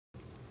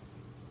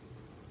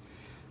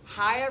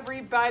Hi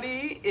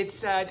everybody,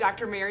 it's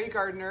Dr. Mary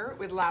Gardner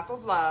with Lap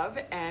of Love,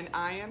 and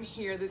I am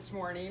here this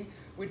morning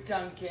with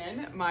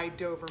Duncan, my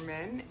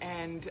Doberman,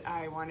 and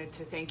I wanted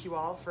to thank you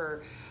all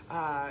for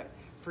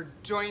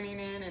joining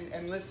in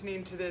and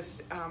listening to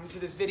this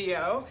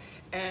video.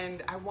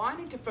 And I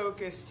wanted to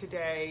focus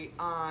today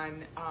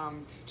on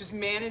just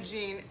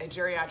managing a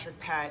geriatric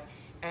pet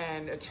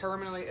and a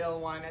terminally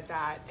ill one at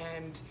that,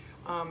 and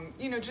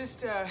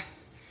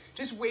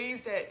just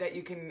ways that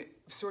you can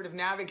sort of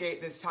navigate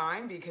this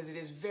time, because it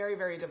is very,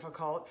 very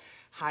difficult.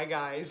 Hi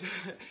guys.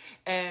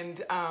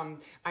 And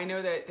I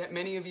know that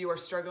many of you are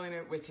struggling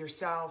with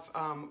yourself,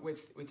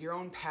 with your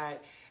own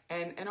pet,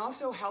 and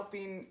also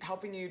helping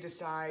you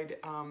decide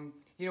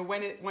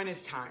when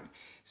is time.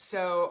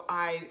 So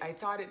I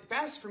thought it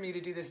best for me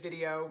to do this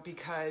video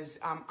because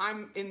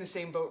I'm in the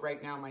same boat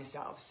right now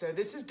myself. So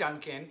this is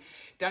Duncan.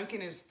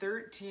 Duncan is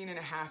 13 and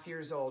a half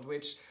years old,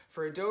 which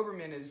for a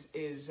Doberman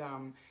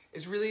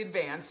is really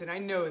advanced, and I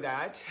know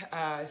that.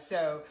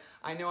 So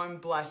I know I'm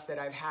blessed that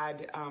I've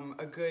had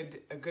a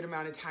good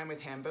amount of time with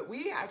him. But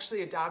we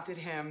actually adopted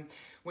him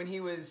when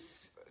he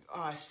was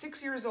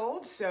 6 years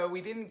old, so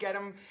we didn't get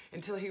him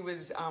until he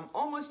was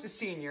almost a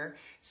senior.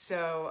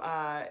 So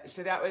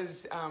that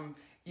was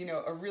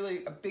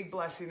a big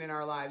blessing in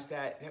our lives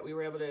that we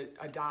were able to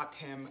adopt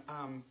him.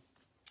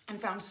 And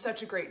found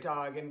such a great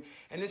dog, and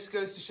this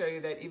goes to show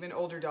you that even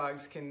older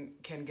dogs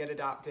can get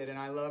adopted, and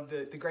I love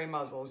the gray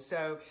muzzles.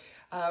 So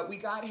we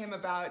got him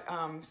about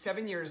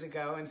 7 years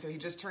ago, and so he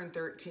just turned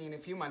 13 a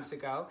few months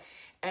ago.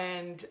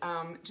 And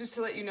just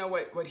to let you know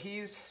what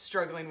he's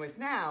struggling with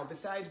now,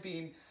 besides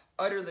being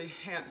utterly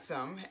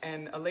handsome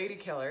and a lady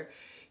killer,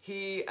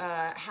 he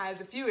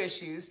has a few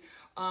issues,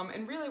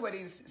 and really what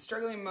he's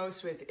struggling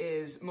most with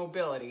is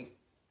mobility,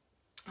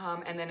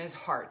 and then his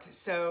heart.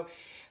 So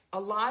a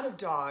lot of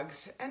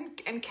dogs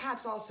and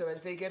cats also,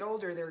 as they get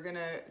older, they're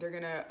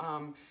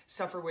gonna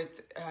suffer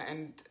with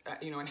and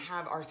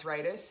have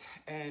arthritis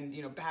and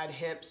bad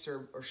hips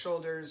or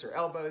shoulders or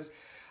elbows.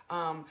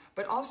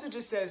 But also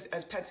just as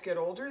pets get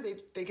older,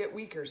 they get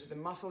weaker, so the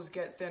muscles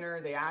get thinner,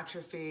 they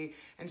atrophy.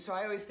 And so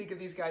I always think of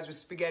these guys with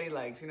spaghetti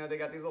legs. They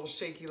got these little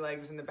shaky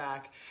legs in the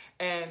back.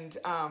 And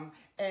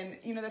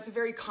that's a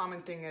very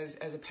common thing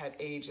as a pet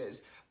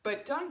ages.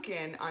 But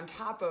Duncan, on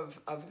top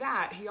of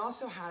that, he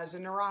also has a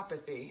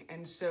neuropathy.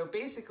 And so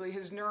basically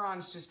his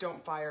neurons just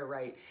don't fire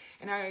right.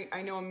 And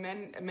I know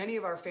many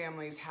of our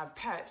families have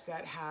pets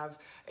that have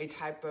a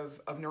type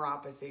of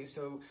neuropathy.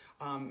 So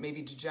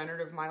maybe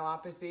degenerative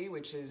myelopathy,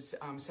 which is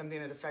something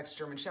that affects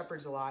German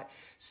Shepherds a lot.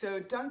 So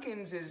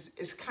Duncan's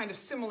is kind of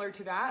similar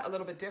to that, a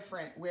little bit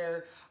different,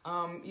 where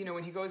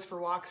when he goes for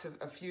walks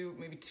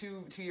maybe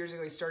two years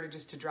ago, he started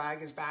just to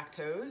drag his back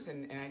toes,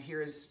 and I'd hear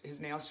his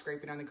nails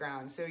scraping on the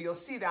ground. So you'll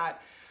see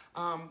that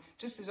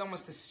just as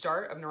almost the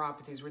start of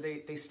neuropathies, where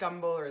they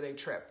stumble or they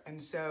trip.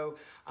 And so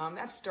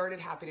that started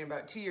happening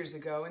about 2 years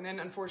ago, and then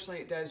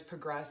unfortunately it does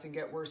progress and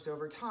get worse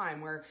over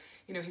time, where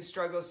he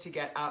struggles to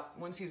get up.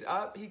 Once he's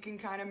up, he can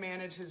kind of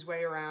manage his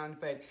way around,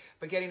 but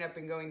getting up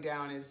and going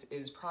down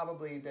is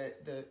probably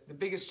the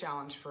biggest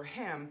challenge for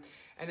him.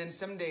 And then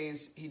some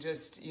days he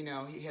just, he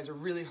has a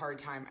really hard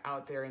time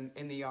out there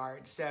in the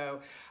yard.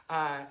 So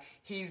we're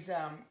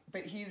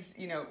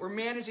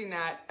managing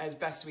that as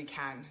best we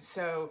can.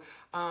 So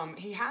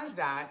he has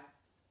that.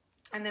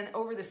 And then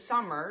over the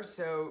summer,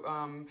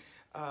 so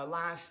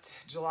last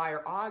July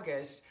or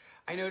August,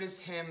 I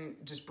noticed him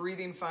just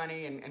breathing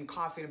funny and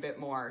coughing a bit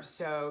more.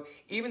 So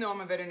even though I'm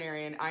a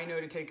veterinarian, I know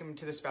to take him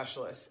to the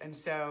specialist. And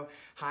so,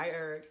 hi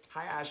Eric,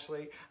 hi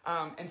Ashley.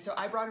 And so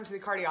I brought him to the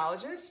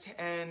cardiologist,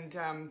 and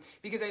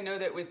because I know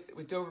that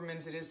with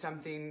Dobermans, it is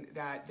something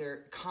that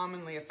they're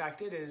commonly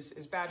affected is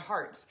bad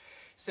hearts.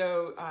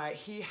 So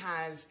he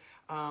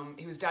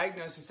was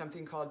diagnosed with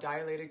something called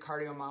dilated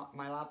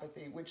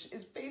cardiomyopathy, which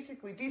is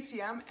basically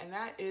DCM, and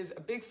that is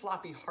a big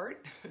floppy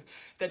heart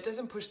that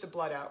doesn't push the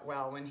blood out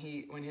well when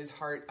his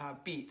heart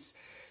beats.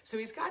 So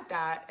he's got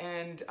that,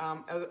 and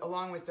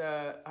along with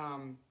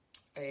an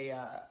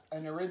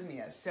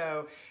arrhythmia.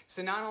 So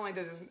not only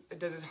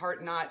does his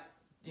heart not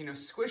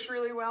squish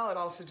really well, it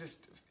also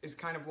just is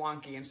kind of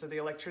wonky, and so the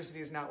electricity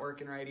is not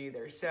working right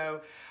either.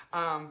 So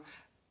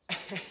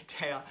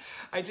Dale,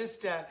 I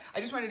just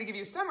wanted to give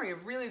you a summary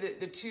of really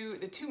the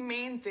two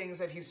main things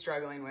that he's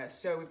struggling with.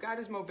 So we've got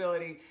his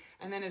mobility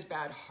and then his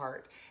bad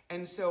heart.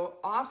 And so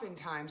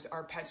oftentimes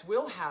our pets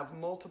will have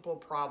multiple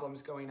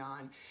problems going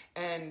on.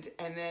 And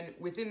then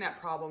within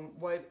that problem,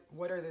 what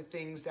are the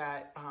things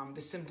that,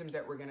 the symptoms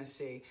that we're gonna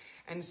see?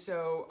 And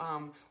so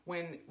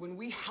when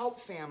we help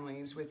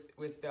families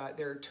with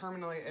their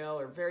terminally ill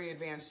or very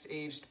advanced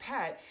aged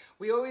pet,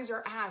 we always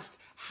are asked,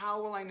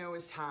 how will I know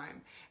his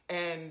time?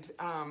 And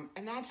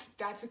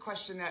that's a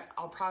question that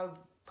I'll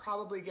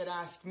probably get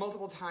asked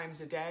multiple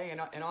times a day,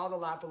 and all the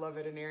Lap of Love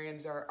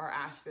veterinarians are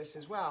asked this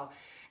as well.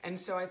 And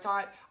so I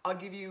thought I'll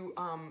give you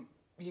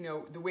you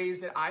know, the ways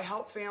that I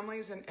help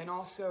families, and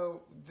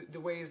also the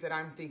ways that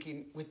I'm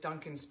thinking with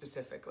Duncan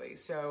specifically.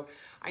 So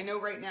I know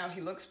right now he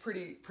looks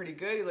pretty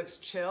good. He looks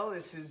chill.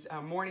 This is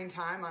morning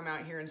time. I'm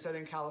out here in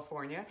Southern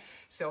California.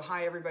 So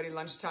hi everybody,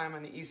 lunchtime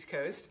on the East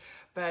Coast.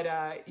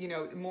 But, you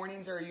know,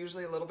 mornings are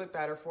usually a little bit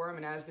better for him.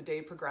 And as the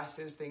day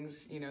progresses,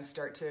 things, you know,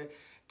 start to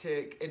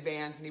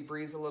advance, and he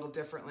breathes a little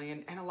differently.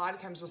 And a lot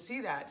of times we'll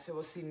see that. So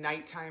we'll see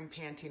nighttime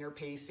panting or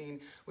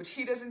pacing, which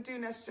he doesn't do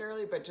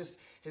necessarily, but just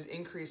his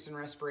increase in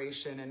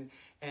respiration.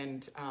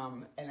 And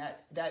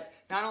that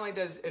not only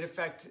does it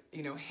affect,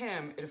 you know,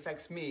 him, it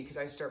affects me, because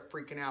I start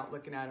freaking out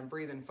looking at him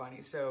breathing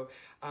funny. So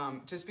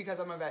just because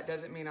I'm a vet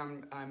doesn't mean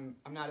I'm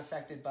not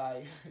affected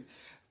by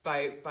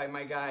by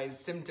my guy's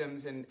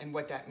symptoms and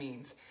what that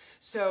means.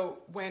 So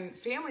when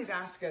families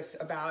ask us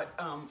about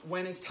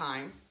when is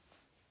time,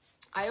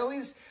 I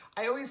always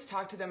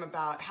talk to them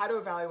about how to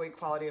evaluate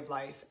quality of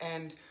life.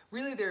 And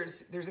really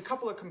there's a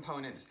couple of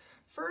components.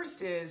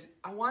 First is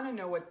I want to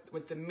know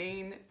what the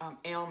main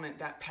ailment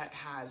that pet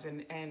has.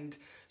 And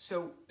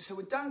so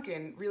with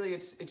Duncan, really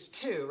it's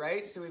two,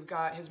 right? So we've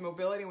got his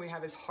mobility and we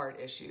have his heart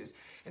issues.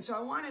 And so I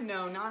want to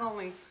know not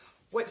only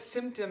what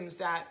symptoms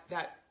that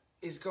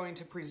is going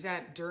to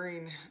present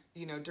during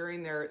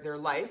their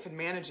life and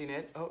managing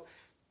it.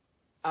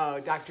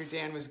 Oh, Dr.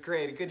 Dan was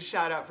great. A good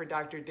shout out for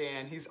Dr.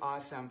 Dan. He's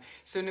awesome.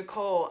 So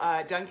Nicole,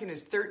 Duncan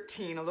is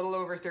 13, a little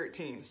over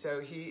 13. So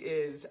he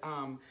is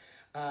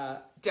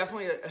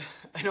definitely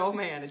an old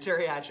man, a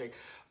geriatric,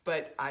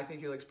 but I think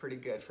he looks pretty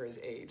good for his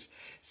age.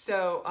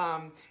 So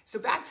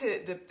back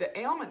to the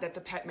ailment that the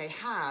pet may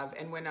have,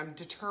 and when I'm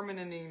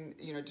determining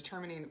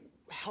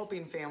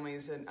helping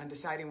families and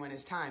deciding when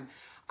is time,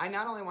 I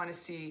not only want to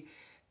see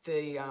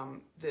the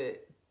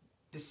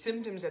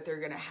symptoms that they're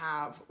going to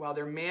have while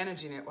they're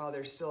managing it, while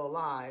they're still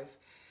alive,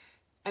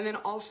 and then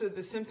also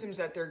the symptoms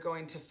that they're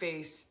going to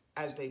face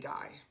as they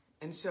die.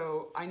 And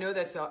so I know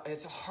it's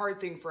a hard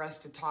thing for us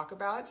to talk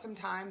about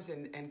sometimes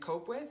and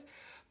cope with,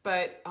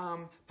 but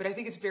I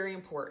think it's very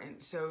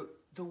important. So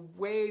the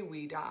way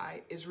we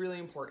die is really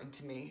important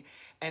to me.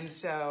 And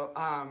so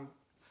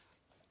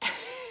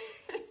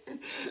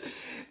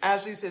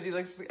Ashley says he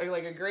looks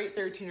like a great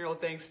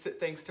 13-year-old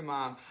thanks to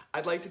mom.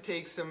 I'd like to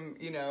take some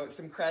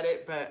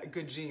credit, but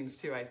good genes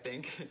too, I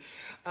think.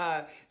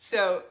 I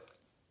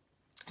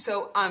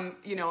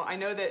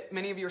know that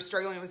many of you are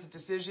struggling with the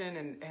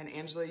decision, and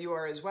Angela, you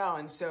are as well.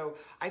 And so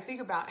I think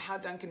about how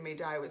Duncan may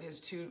die with his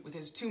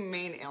two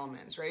main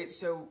ailments, right?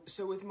 So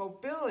with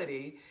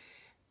mobility,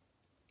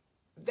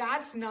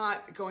 that's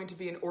not going to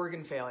be an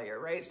organ failure,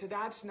 right? So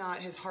that's not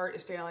his heart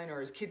is failing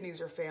or his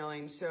kidneys are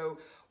failing. So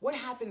what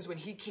happens when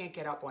he can't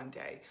get up one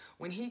day?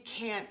 When he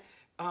can't,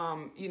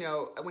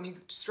 when he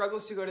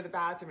struggles to go to the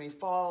bathroom and he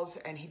falls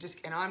and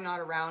I'm not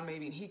around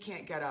maybe, and he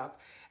can't get up.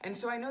 And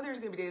so I know there's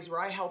going to be days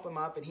where I help him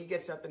up and he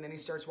gets up and then he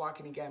starts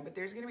walking again, but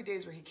there's going to be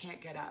days where he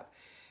can't get up.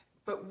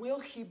 But will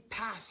he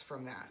pass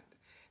from that?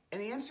 And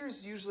the answer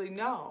is usually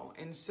no.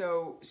 And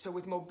so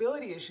with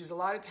mobility issues, a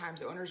lot of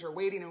times owners are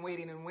waiting and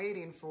waiting and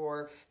waiting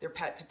for their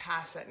pet to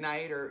pass at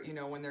night, or,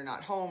 when they're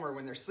not home or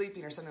when they're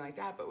sleeping or something like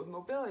that. But with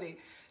mobility,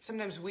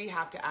 sometimes we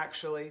have to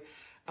actually,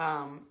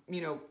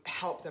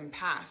 help them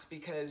pass,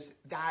 because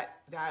that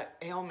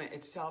ailment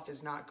itself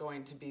is not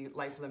going to be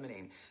life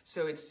limiting.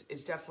 So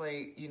it's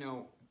definitely,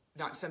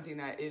 not something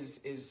that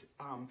is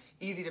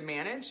easy to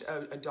manage,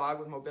 a dog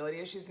with mobility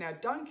issues. Now,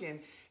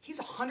 Duncan, he's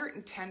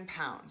 110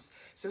 pounds.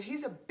 So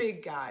he's a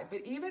big guy,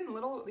 but even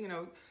little,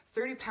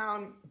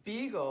 30-pound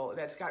beagle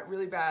that's got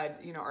really bad,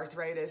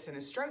 arthritis and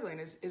is struggling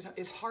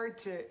is hard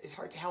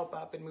to help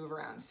up and move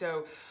around.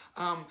 So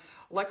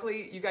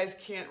luckily you guys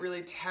can't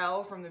really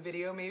tell from the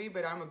video maybe,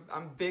 but I'm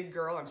a big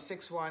girl. I'm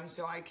 6'1",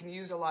 so I can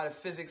use a lot of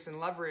physics and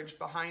leverage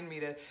behind me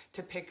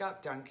to pick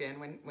up Duncan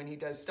when he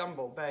does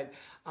stumble. But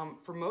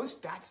for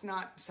most, that's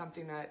not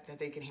something that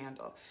they can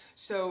handle.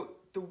 So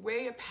the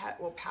way a pet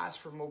will pass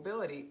from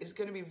mobility is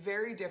going to be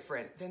very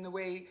different than the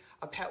way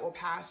a pet will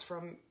pass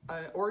from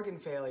an organ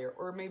failure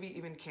or maybe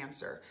even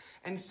cancer.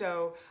 And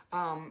so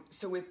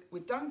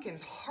with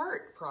Duncan's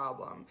heart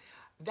problem,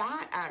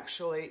 that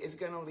actually is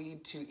going to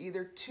lead to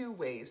either two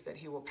ways that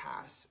he will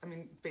pass. I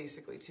mean,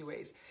 basically two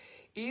ways.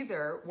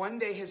 Either one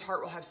day his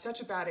heart will have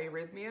such a bad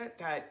arrhythmia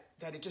that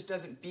it just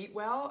doesn't beat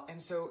well, and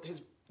so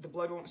the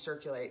blood won't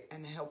circulate,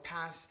 and he'll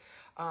pass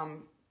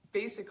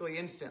basically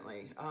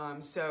instantly.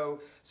 So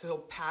he'll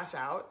pass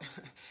out,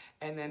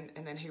 and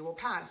then he will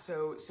pass.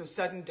 So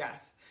sudden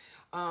death.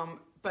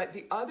 But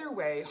the other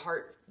way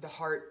the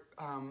heart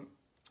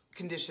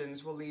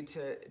conditions will lead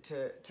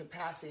to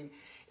passing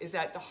is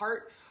that the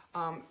heart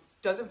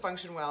doesn't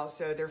function well,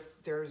 so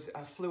there's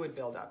a fluid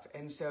buildup,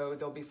 and so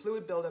there'll be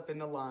fluid buildup in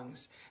the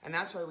lungs, and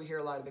that's why we hear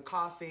a lot of the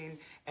coughing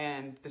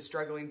and the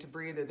struggling to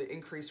breathe or the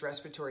increased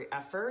respiratory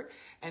effort.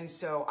 And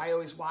so I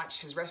always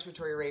watch his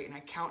respiratory rate, and I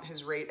count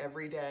his rate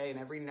every day and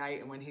every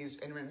night, and when he's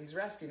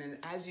resting. And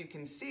as you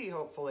can see,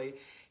 hopefully,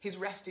 he's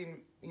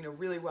resting,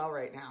 really well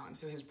right now, and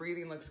so his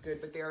breathing looks good.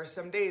 But there are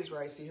some days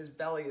where I see his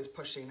belly is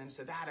pushing, and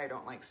so that I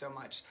don't like so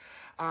much.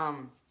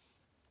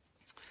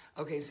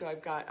 Okay, so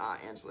I've got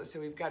Angela.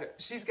 So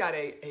she's got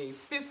a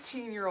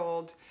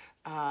 15-year-old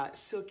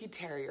Silky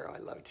Terrier. Oh, I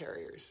love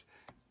terriers.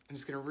 I'm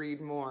just going to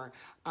read more.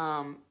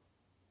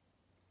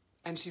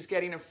 And she's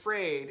getting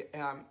afraid,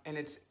 and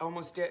it's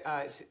almost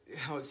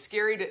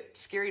scary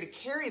to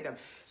carry them.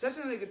 So that's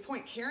a really good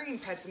point. Carrying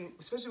pets, and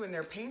especially when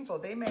they're painful,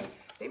 they may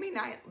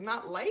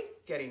not like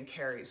getting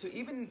carried. So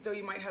even though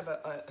you might have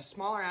a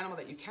smaller animal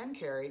that you can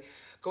carry,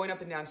 going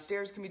up and down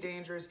stairs can be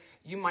dangerous.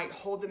 You might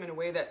hold them in a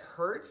way that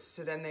hurts,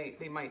 so then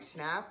they might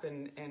snap,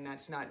 and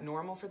that's not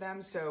normal for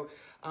them. So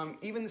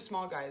even the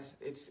small guys,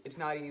 it's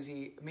not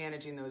easy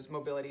managing those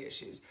mobility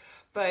issues.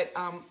 But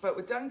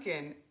with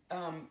Duncan,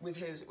 with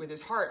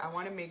his heart, I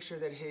want to make sure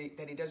that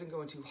he doesn't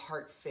go into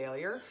heart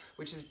failure,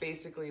 which is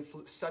basically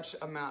such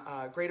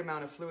a great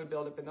amount of fluid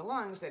buildup in the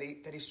lungs that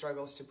he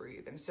struggles to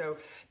breathe. And so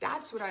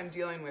that's what I'm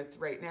dealing with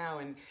right now.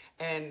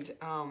 And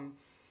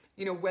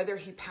whether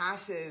he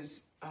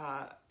passes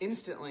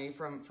instantly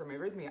from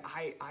arrhythmia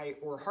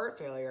or heart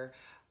failure,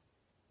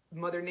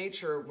 Mother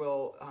Nature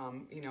will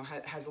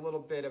has a little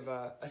bit of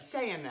a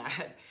say in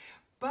that.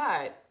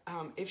 But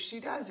if she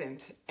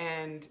doesn't,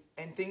 and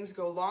things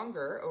go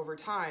longer over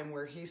time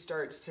where he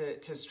starts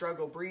to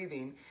struggle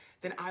breathing,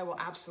 then I will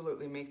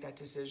absolutely make that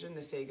decision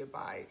to say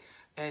goodbye.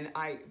 And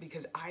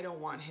because I don't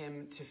want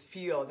him to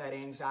feel that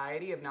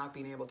anxiety of not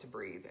being able to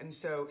breathe. And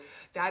so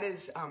that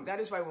is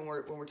why when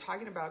we're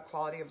talking about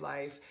quality of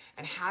life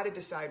and how to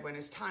decide when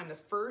it's time, the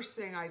first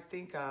thing I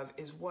think of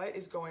is what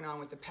is going on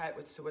with the pet.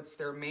 So what's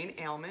their main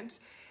ailment,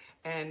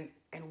 and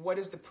what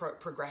is the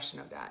progression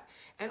of that,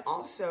 and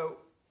also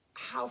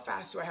how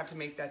fast do I have to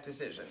make that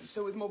decision?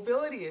 So with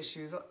mobility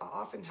issues,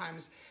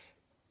 oftentimes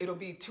it'll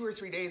be 2 or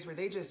 3 days where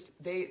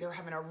they're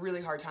having a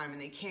really hard time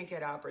and they can't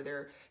get up, or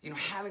they're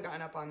haven't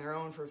gotten up on their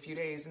own for a few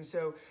days, and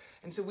so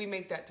we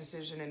make that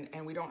decision,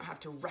 and we don't have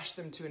to rush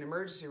them to an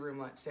emergency room,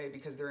 let's say,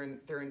 because they're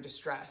in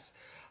distress.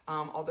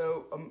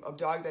 Although a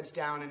dog that's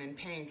down and in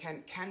pain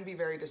can be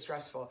very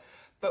distressful.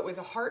 But with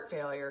a heart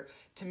failure,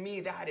 to me,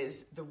 that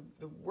is the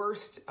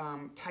worst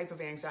type of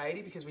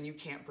anxiety, because when you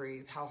can't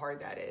breathe, how hard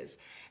that is.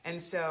 And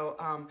so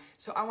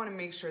I want to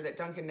make sure that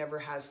Duncan never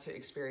has to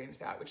experience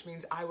that, which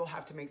means I will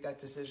have to make that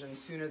decision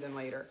sooner than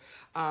later.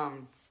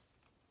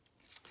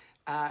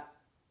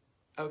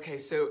 Okay,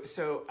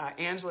 so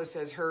Angela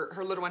says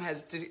her little one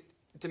has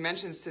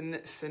dimension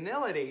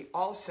senility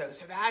also.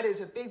 So that is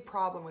a big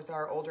problem with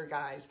our older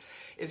guys,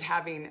 is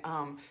having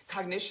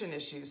cognition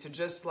issues. So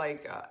just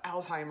like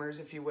Alzheimer's,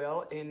 if you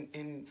will,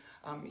 in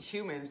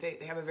humans, they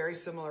have a very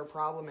similar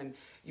problem, and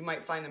you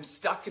might find them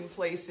stuck in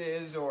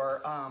places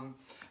or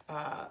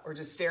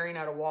just staring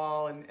at a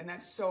wall, and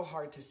that's so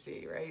hard to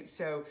see, right?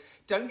 So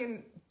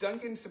Duncan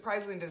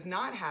surprisingly does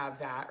not have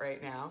that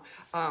right now.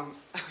 You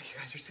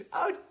guys are so,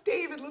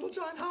 David, little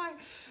John,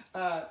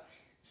 hi.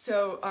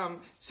 So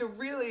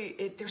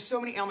really, there's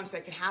so many ailments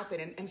that can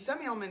happen, and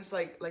some ailments,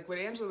 like what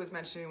Angela was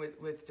mentioning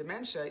with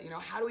dementia.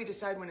 how do we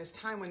decide when it's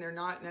time when they're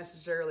not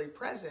necessarily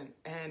present,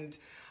 and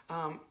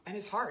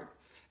it's hard.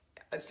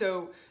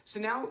 So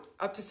now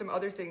up to some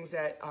other things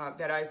that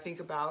I think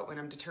about when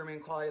I'm determining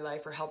quality of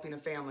life or helping a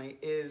family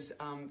is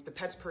the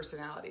pet's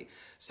personality.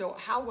 So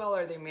how well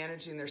are they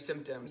managing their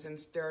symptoms?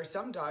 And there are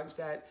some dogs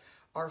that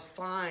are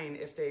fine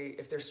if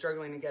they're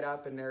struggling to get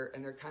up and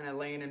they're kind of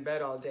laying in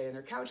bed all day and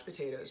they're couch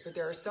potatoes. But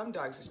there are some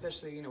dogs,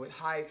 especially with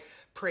high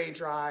prey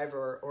drive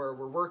or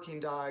we're working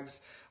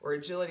dogs or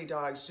agility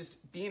dogs,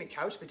 just being a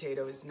couch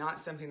potato is not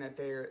something that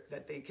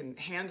they can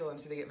handle, and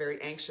so they get very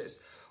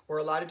anxious. Or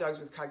a lot of dogs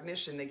with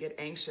cognition, they get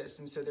anxious,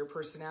 and so their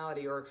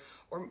personality, or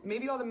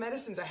maybe all the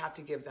medicines I have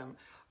to give them.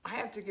 I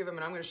have to give him,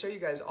 and I'm going to show you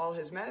guys all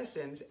his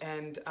medicines,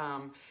 and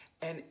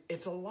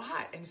it's a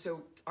lot. And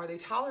so are they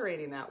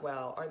tolerating that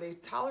well? Are they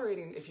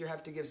tolerating if you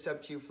have to give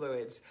sub-Q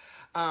fluids?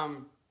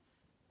 So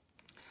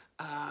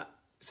I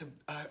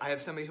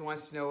have somebody who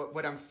wants to know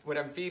what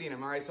I'm feeding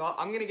him. All right, so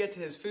I'm going to get to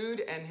his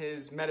food and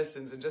his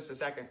medicines in just a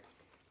second.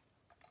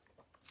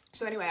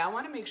 So anyway, I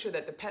want to make sure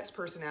that the pet's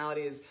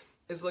personality is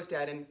looked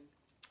at, and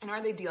are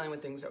they dealing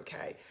with things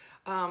okay?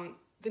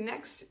 The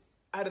next,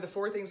 out of the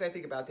 4 things I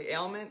think about, the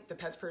ailment, the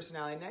pet's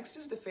personality, next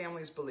is the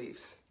family's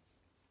beliefs.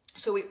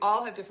 So we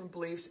all have different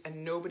beliefs,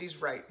 and nobody's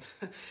right.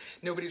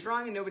 Nobody's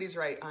wrong and nobody's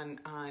right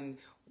on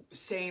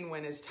saying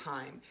when is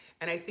time.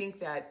 And I think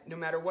that no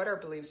matter what our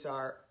beliefs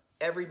are,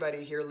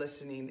 everybody here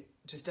listening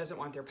just doesn't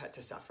want their pet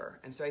to suffer.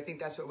 And so I think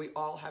that's what we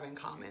all have in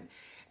common.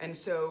 And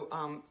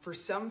so for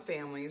some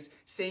families,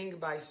 saying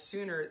goodbye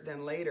sooner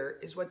than later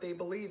is what they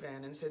believe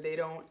in. And so they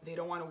don't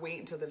want to wait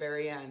until the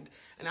very end.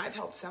 And I've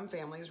helped some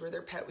families where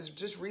their pet was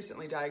just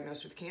recently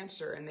diagnosed with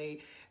cancer, and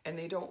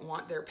they don't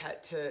want their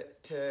pet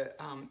to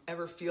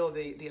ever feel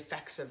the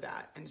effects of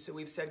that. And so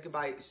we've said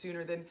goodbye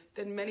sooner than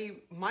many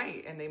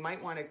might, and they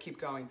might want to keep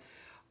going.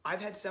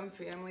 I've had some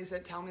families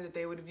that tell me that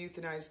they would have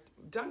euthanized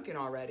Duncan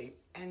already,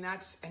 and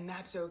that's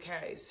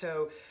okay.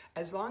 So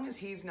as long as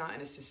he's not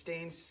in a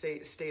sustained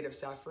state of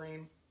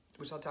suffering,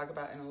 which I'll talk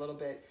about in a little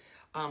bit,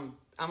 I'm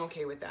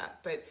okay with that.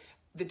 But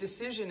the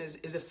decision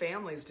is a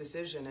family's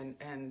decision,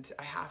 and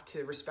I have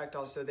to respect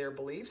also their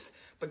beliefs,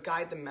 but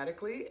guide them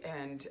medically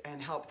and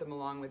help them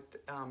along with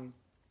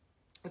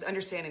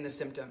understanding the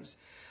symptoms.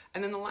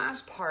 And then the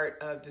last part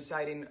of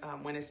deciding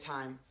when it's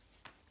time.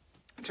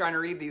 I'm trying to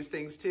read these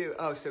things too.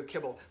 Oh, so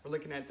kibble. We're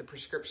looking at the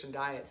prescription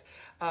diets.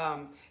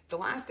 The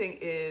last thing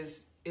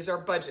is our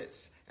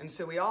budgets. And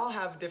so we all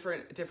have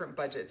different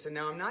budgets. And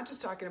now I'm not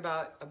just talking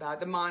about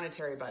the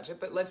monetary budget,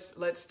 but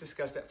let's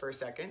discuss that for a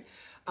second.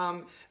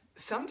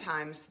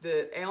 Sometimes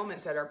the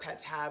ailments that our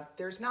pets have,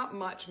 there's not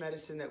much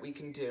medicine that we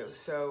can do.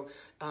 So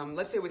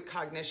let's say with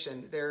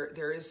cognition,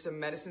 there is some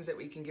medicines that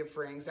we can give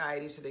for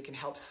anxiety so they can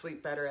help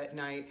sleep better at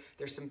night.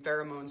 There's some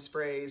pheromone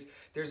sprays.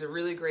 There's a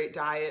really great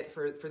diet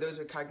for those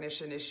with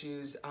cognition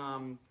issues.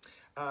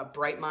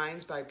 Bright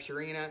Minds by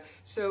Purina.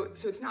 So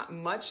it's not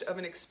much of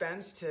an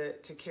expense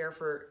to care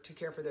for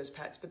those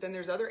pets. But then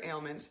there's other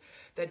ailments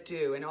that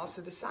do, and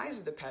also the size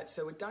of the pet.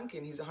 So with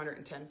Duncan, he's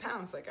 110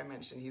 pounds, like I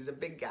mentioned. He's a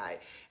big guy.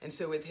 And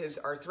so with his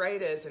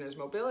arthritis and his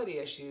mobility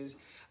issues,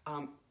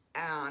 on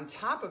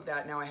top of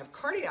that, now I have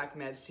cardiac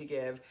meds to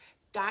give.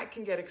 That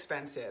can get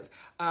expensive.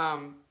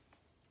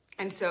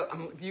 And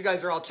so you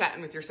guys are all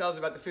chatting with yourselves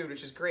about the food,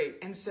 which is great.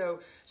 And so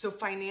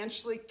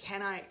financially,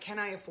 can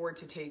I afford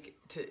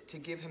to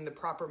give him the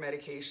proper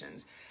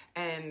medications?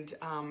 And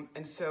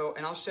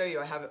I'll show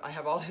you. I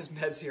have all his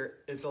meds here.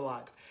 It's a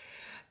lot.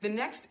 The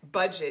next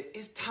budget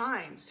is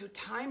time. So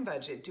time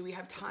budget. Do we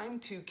have time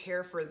to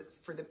care for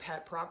the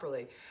pet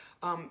properly?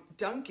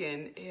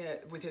 Duncan,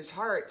 with his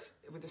heart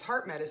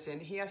medicine,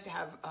 he has to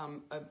have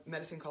a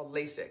medicine called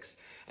Lasix,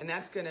 and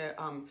that's going to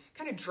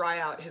kind of dry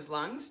out his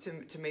lungs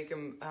to make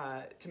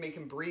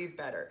him breathe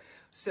better.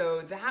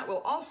 So that will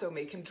also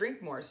make him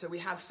drink more. So we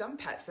have some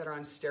pets that are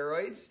on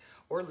steroids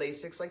or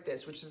Lasix like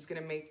this, which is going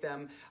to make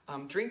them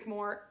drink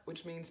more,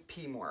 which means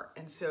pee more.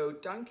 And so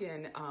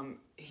Duncan,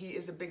 he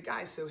is a big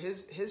guy, so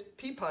his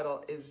pee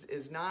puddle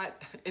is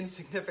not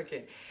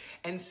insignificant,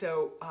 and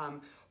so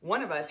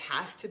one of us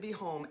has to be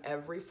home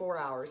every 4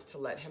 hours to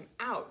let him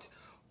out,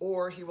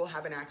 or he will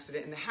have an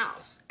accident in the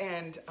house.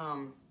 And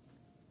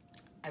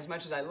as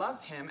much as I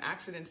love him,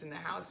 accidents in the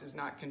house is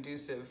not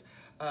conducive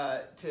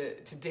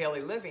to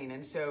daily living.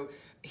 And so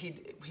he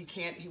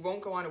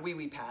won't go on a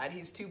wee-wee pad.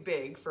 He's too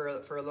big for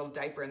a little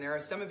diaper. And there are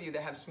some of you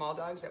that have small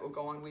dogs that will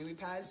go on wee-wee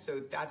pads,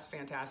 so that's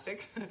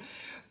fantastic.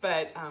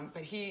 but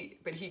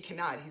he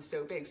cannot. He's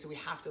so big, so we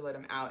have to let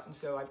him out. And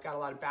so I've got a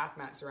lot of bath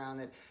mats around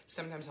that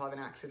sometimes I'll have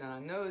an accident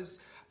on those.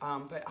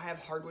 But I have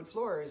hardwood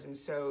floors, and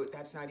so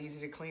that's not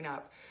easy to clean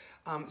up.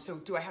 So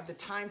do I have the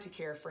time to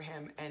care for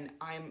him? And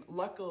I'm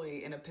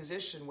luckily in a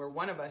position where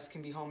one of us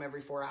can be home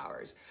every 4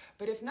 hours.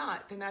 But if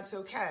not, then that's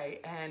okay.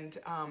 And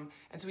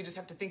so we just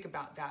have to think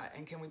about that,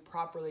 and can we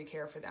properly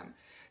care for them?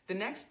 The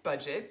next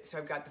budget, so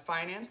I've got the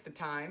finance, the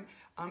time,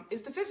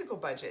 is the physical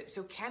budget.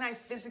 So can I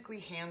physically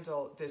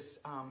handle this?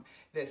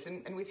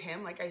 And with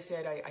him, like I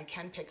said, I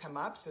can pick him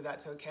up, so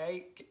that's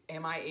okay.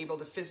 Am I able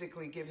to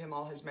physically give him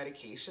all his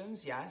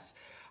medications? Yes.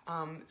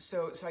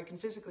 So I can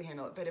physically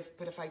handle it.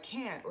 But if I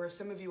can't, or if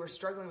some of you are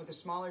struggling with a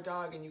smaller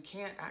dog and you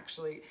can't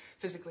actually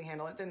physically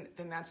handle it,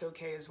 then that's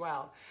okay as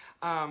well.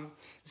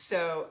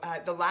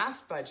 The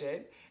last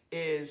budget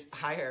is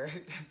higher.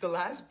 The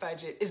last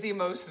budget is the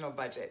emotional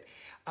budget.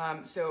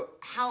 So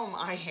how am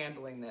I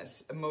handling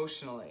this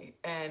emotionally?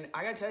 And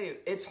I gotta tell you,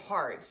 it's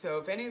hard. So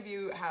if any of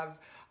you have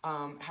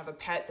a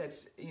pet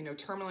that's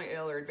terminally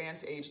ill or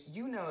advanced age,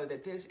 you know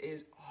that this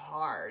is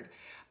hard.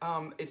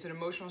 It's an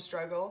emotional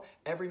struggle.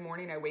 Every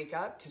morning I wake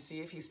up to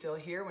see if he's still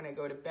here. When I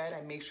go to bed,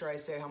 I make sure I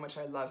say how much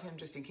I love him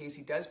just in case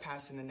he does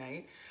pass in the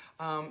night.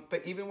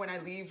 But even when I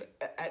leave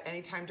at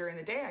any time during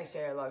the day, I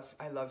say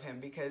I love him,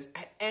 because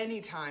at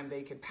any time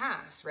they could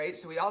pass, right?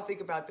 So we all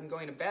think about them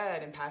going to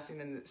bed and passing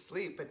in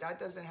sleep, but that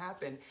doesn't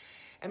happen.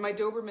 And my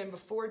Doberman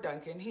before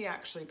Duncan, he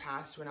actually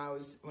passed when I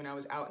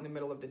was out in the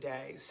middle of the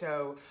day.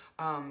 So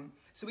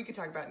we could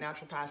talk about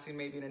natural passing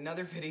maybe in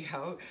another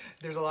video.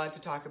 There's a lot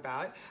to talk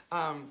about.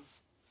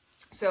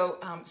 So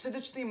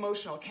that's the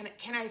emotional.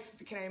 Can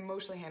I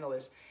emotionally handle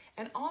this?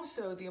 And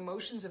also the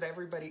emotions of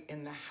everybody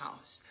in the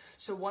house.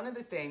 So one of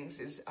the things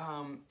is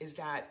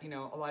that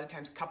a lot of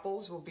times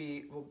couples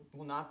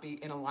will not be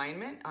in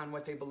alignment on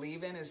what they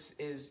believe in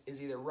is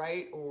either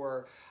right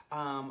or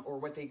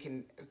what they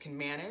can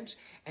manage,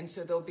 and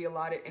so there'll be a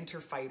lot of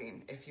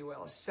interfighting, if you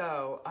will.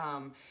 So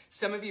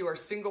some of you are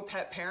single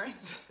pet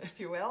parents, if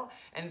you will,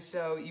 and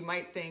so you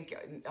might think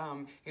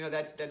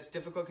that's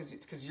difficult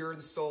because you're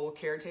the sole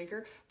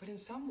caretaker. But in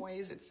some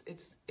ways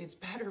it's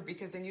better,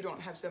 because then you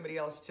don't have somebody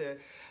else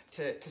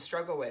to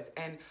struggle with.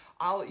 And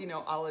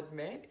I'll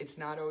admit it's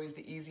not always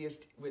the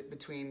easiest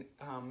between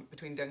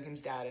Duncan's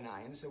dad and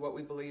I, and so what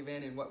we believe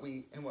in and what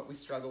we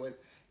struggle with.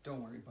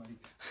 Don't worry, buddy.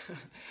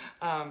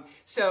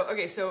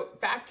 So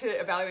back to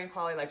evaluating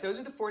quality of life. Those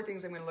are the 4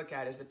 things I'm going to look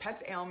at: is the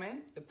pet's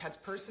ailment, the pet's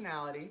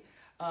personality,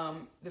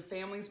 the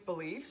family's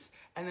beliefs,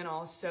 and then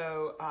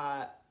also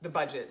the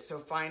budget. So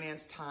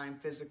finance, time,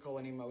 physical,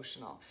 and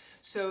emotional.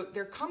 So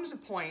there comes a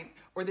point,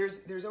 or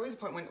there's always a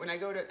point when I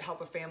go to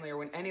help a family, or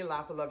when any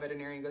Lapa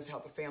veterinarian goes to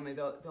help a family,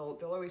 they'll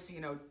always say,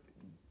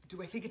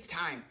 do I think it's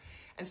time?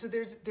 And so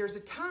there's a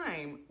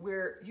time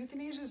where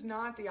euthanasia is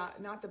not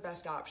the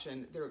best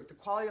option. The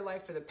quality of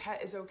life for the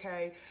pet is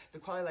okay. The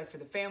quality of life for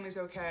the family is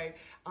okay.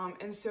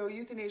 And so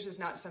euthanasia is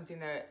not something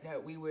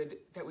that we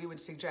would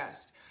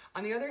suggest.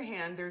 On the other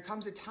hand, there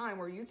comes a time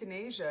where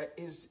euthanasia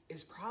is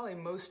probably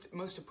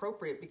most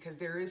appropriate because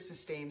there is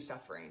sustained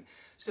suffering.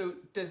 So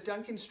does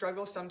Duncan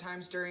struggle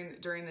sometimes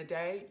during the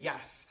day?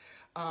 Yes.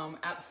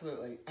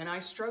 Absolutely. And I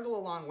struggle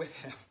along with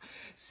him.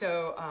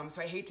 So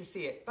I hate to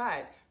see it,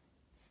 but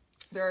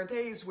there are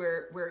days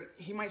where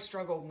he might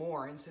struggle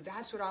more. And so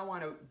that's what I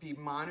want to be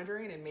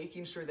monitoring and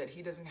making sure that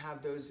he doesn't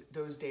have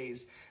those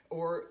days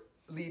or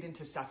lead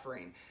into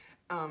suffering.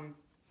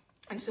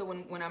 And so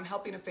when I'm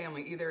helping a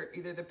family, either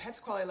the pet's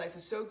quality of life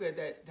is so good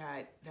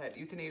that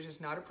euthanasia is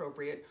not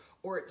appropriate,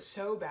 or it's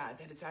so bad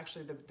that it's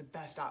actually the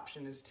best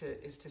option is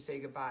to say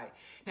goodbye.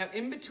 Now,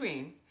 in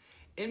between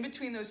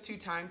those two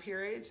time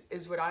periods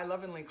is what I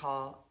lovingly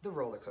call the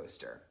roller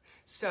coaster.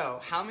 So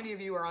how many of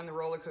you are on the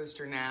roller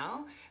coaster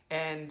now?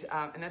 And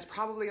that's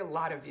probably a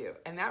lot of you.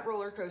 And that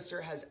roller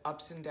coaster has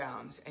ups and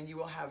downs, and you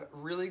will have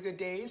really good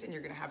days, and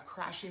you're going to have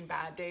crashing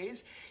bad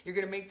days. You're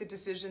going to make the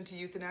decision to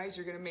euthanize.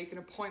 You're going to make an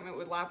appointment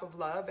with Lap of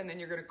Love, and then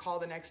you're going to call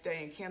the next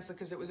day and cancel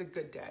because it was a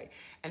good day.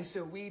 And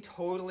so we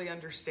totally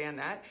understand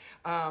that,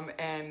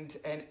 and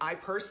I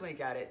personally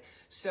get it.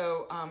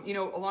 So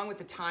along with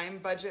the time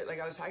budget,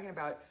 like I was talking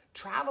about,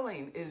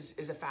 traveling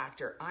is a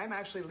factor. I'm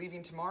actually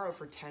leaving tomorrow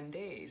for 10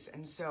 days,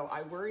 and so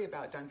I worry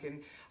about Duncan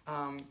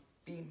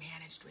being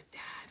managed with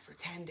Dad for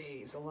 10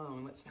 days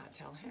alone. Let's not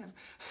tell him.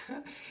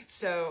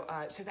 So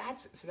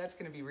that's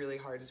going to be really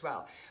hard as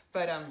well.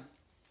 But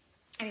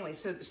anyway,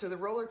 so the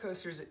roller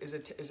coaster is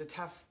a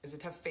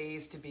tough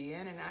phase to be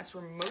in, and that's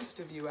where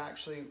most of you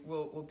actually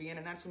will be in,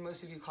 and that's when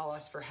most of you call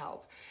us for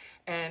help.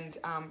 And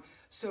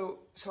so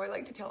I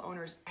like to tell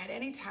owners, at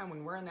any time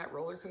when we're in that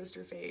roller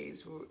coaster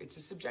phase, it's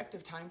a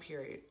subjective time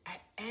period.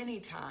 At any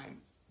time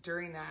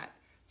during that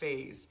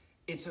phase,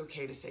 it's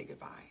okay to say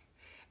goodbye.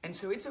 And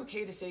so it's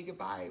okay to say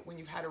goodbye when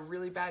you've had a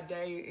really bad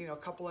day, a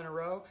couple in a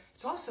row.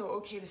 It's also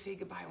okay to say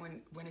goodbye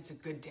when it's a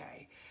good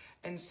day.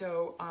 And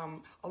so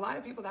a lot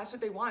of people, that's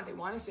what they want. They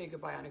want to say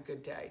goodbye on a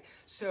good day.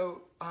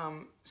 So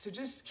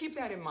just keep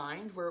that in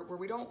mind, where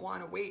we don't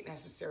want to wait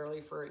necessarily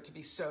for it to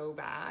be so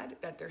bad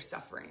that they're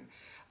suffering.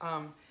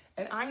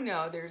 And I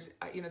know there's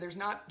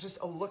not just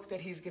a look that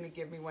he's going to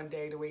give me one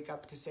day to wake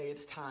up to say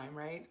it's time,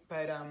 right?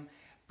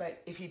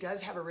 But if he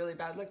does have a really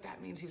bad look,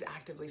 that means he's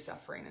actively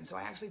suffering. And so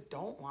I actually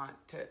don't want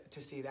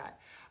to see that.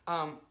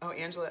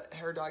 Angela,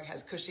 her dog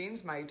has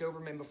Cushing's. My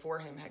Doberman before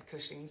him had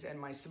Cushing's, and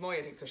my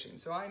Samoyed had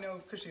Cushing's. So I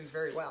know Cushing's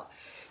very well.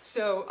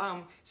 So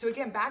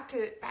again, back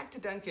to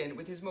Duncan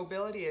with his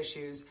mobility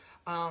issues.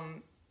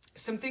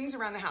 Some things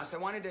around the house. I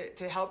wanted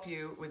to help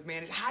you with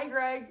manage. Hi,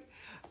 Greg.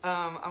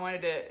 I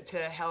wanted to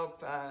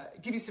help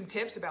give you some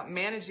tips about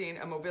managing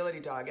a mobility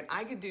dog. And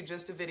I could do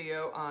just a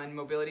video on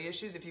mobility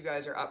issues if you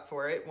guys are up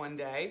for it one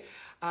day.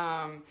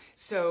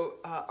 So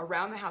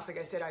around the house, like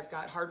I said, I've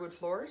got hardwood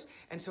floors.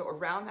 And so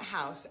around the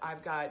house,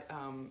 I've got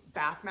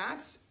bath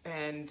mats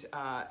and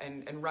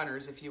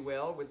runners, if you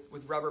will,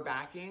 with rubber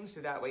backing. So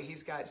that way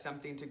he's got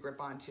something to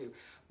grip onto.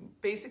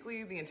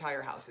 Basically, the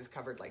entire house is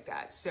covered like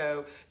that.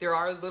 So there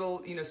are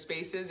little,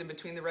 spaces in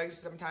between the regs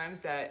sometimes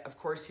that, of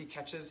course, he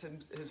catches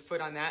his foot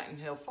on that and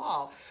he'll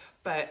fall.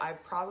 But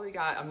I've probably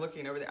I'm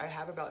looking over there, I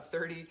have about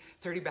 30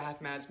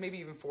 bath mats, maybe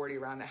even 40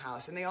 around the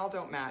house, and they all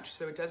don't match,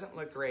 so it doesn't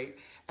look great,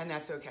 and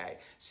that's okay.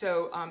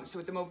 So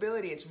with the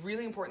mobility, it's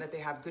really important that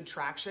they have good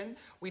traction.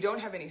 We don't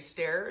have any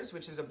stairs,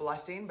 which is a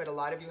blessing, but a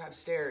lot of you have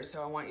stairs,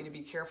 so I want you to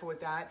be careful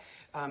with that.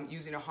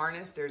 Using a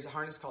harness, there's a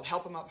harness called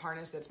Help 'em Up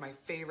harness. That's my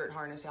favorite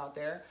harness out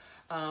there.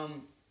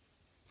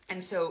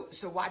 And so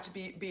watch,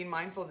 being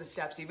mindful of the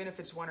steps, even if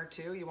it's one or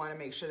two, you want to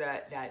make sure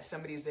that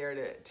somebody's there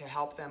to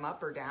help them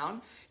up or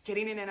down.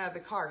 Getting in and out of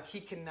the car, he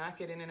cannot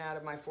get in and out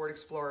of my Ford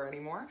Explorer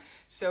anymore.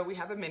 So we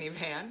have a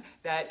minivan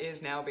that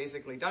is now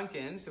basically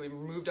Duncan's. So we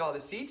removed all the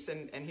seats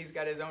and he's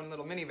got his own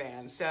little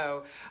minivan.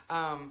 So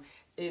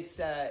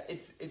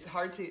it's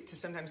hard to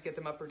sometimes get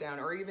them up or down,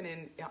 or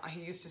even he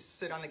used to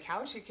sit on the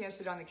couch. He can't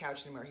sit on the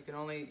couch anymore. He can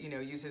only,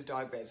 use his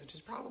dog beds, which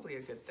is probably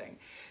a good thing.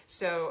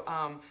 So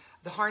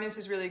the harness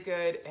is really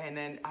good. And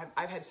then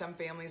I've had some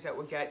families that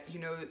will get,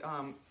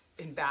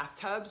 in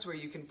bathtubs where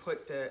you can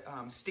put the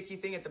sticky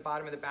thing at the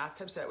bottom of the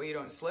bathtub so that way you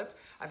don't slip.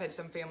 I've had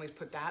some families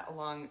put that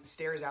along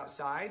stairs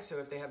outside. So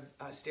if they have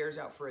stairs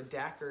out for a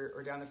deck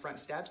or down the front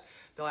steps,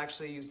 they'll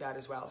actually use that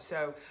as well.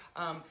 So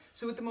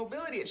with the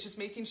mobility, it's just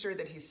making sure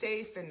that he's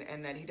safe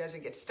and that he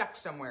doesn't get stuck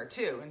somewhere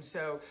too. And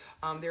so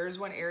there is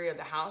one area of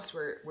the house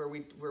where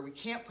we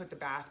can't put the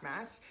bath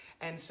mats.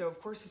 And so of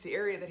course it's the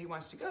area that he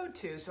wants to go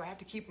to. So I have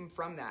to keep him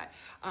from that.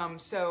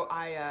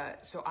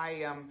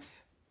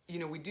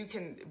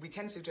 We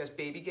can suggest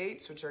baby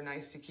gates, which are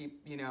nice to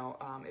keep,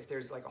 if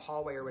there's like a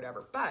hallway or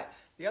whatever. But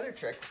the other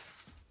trick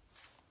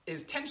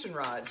is tension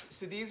rods.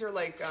 So these are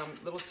like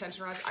little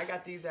tension rods. I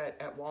got these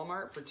at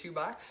Walmart for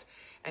 $2.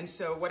 And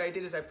so what I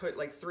did is I put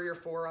like 3 or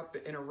 4 up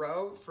in a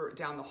row for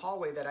down the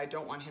hallway that I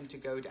don't want him to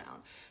go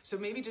down. So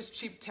maybe just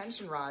cheap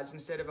tension rods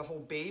instead of a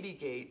whole baby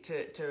gate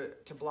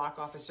to block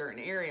off a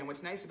certain area. And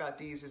what's nice about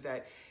these is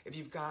that if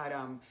you've got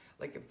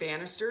like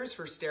banisters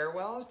for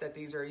stairwells, that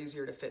these are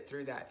easier to fit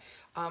through that.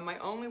 My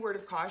only word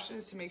of caution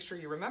is to make sure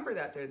you remember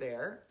that they're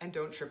there and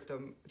don't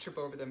trip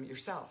over them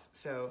yourself.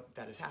 So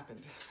that has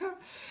happened.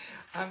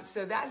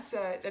 So that's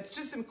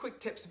just some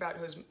quick tips about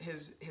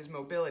his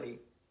mobility.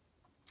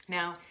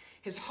 Now,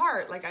 his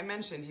heart, like I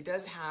mentioned, he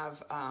does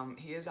have,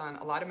 he is on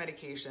a lot of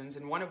medications,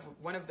 and one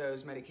of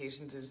those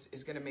medications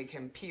is going to make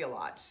him pee a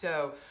lot.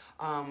 So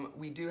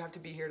we do have to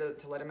be here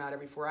to let him out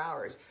every 4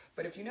 hours.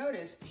 But if you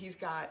notice,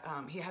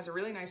 he has a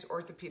really nice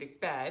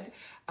orthopedic bed,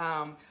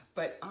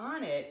 but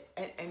on it,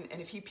 and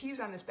if he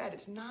pees on this bed,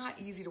 it's not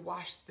easy to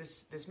wash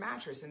this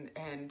mattress,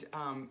 and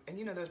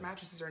you know, those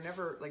mattresses are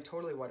never like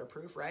totally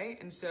waterproof,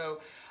 right? And so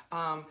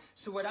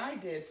what I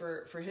did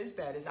for his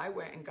bed is I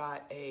went and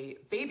got a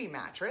baby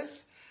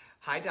mattress.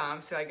 Hi, Dom.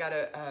 So I got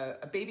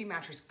a baby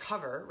mattress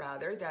cover,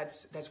 rather,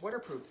 that's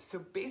waterproof. So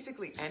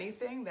basically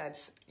anything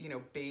that's, you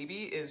know,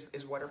 baby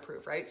is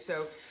waterproof, right?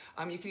 So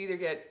you can either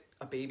get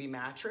a baby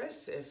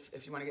mattress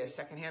if you want to get a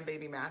secondhand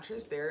baby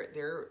mattress.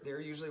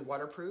 They're usually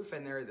waterproof,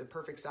 and they're the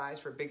perfect size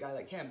for a big guy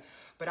like him.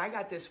 But I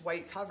got this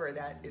white cover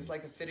that is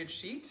like a fitted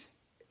sheet,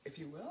 if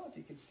you will, if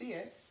you can see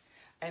it.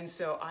 And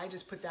so I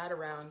just put that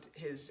around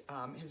his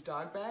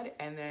dog bed,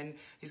 and then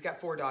he's got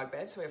 4 dog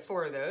beds, so we have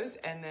 4 of those.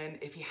 And then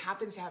if he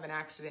happens to have an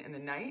accident in the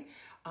night,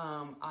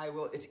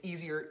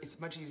 it's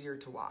much easier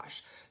to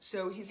wash.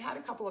 So he's had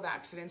a couple of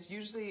accidents.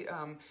 Usually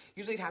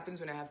it happens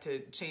when I have to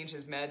change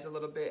his meds a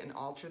little bit and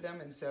alter them,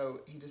 and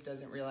so he just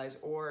doesn't realize,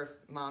 or if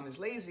mom is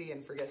lazy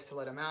and forgets to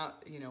let him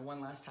out, you know, one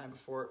last time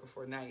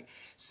before night.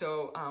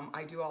 So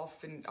I do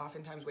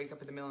oftentimes wake up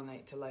in the middle of the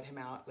night to let him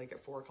out, like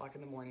at 4 o'clock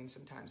in the morning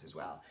sometimes as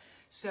well.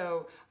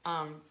 So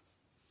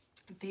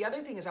the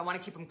other thing is I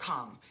want to keep him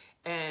calm,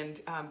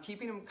 and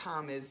keeping him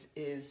calm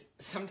is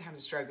sometimes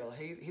a struggle.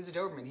 He's a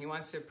Doberman. He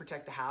wants to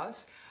protect the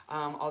house.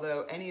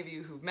 Although any of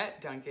you who've met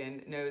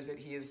Duncan knows that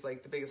he is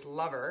like the biggest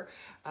lover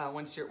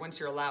once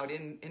you're allowed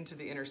into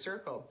the inner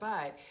circle.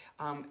 But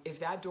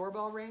if that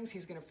doorbell rings,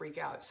 he's going to freak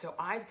out. So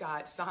I've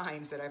got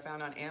signs that I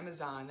found on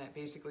Amazon that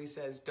basically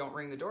says, "Don't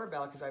ring the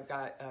doorbell," because I've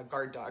got a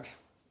guard dog.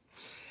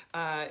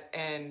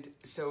 And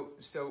so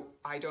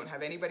I don't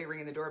have anybody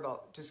ringing the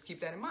doorbell. Just keep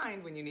that in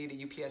mind when you need a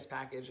UPS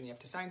package and you have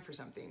to sign for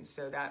something.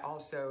 So that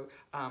also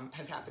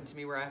has happened to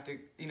me, where I have to,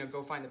 you know,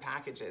 go find the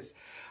packages.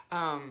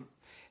 Oh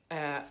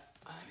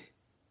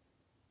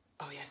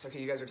yes,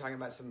 okay. You guys are talking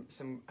about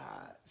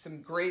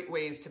some great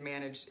ways to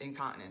manage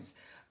incontinence.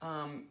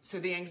 So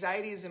the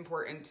anxiety is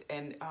important,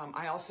 and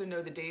I also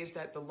know the days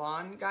that the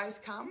lawn guys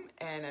come,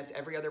 and that's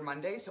every other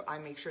Monday, so I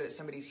make sure that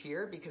somebody's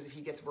here, because if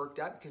he gets worked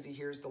up because he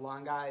hears the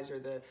lawn guys or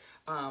the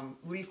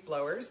leaf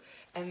blowers,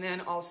 and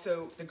then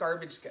also the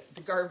garbage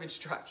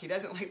truck. He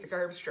doesn't like the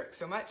garbage truck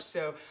so much,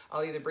 so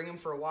I'll either bring him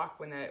for a walk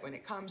when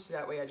it comes, so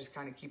that way I just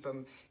kind of keep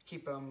him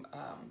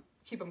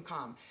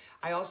calm.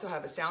 I also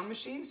have a sound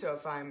machine, so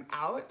if I'm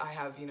out, I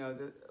have, you know,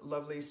 the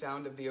lovely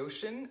sound of the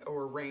ocean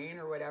or rain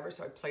or whatever,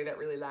 so I play that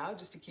really loud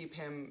just to keep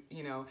him,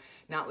 you know,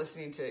 not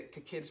listening to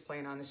kids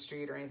playing on the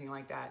street or anything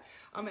like that.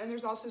 And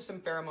there's also some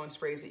pheromone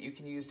sprays that you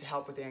can use to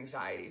help with the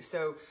anxiety.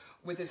 So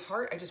with his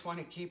heart, I just want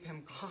to keep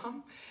him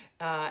calm.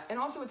 And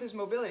also with his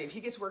mobility, if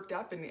he gets worked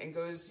up and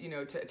goes, you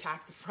know, to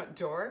attack the front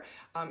door,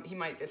 he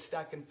might get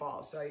stuck and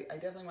fall. So I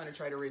definitely want to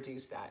try to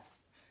reduce that.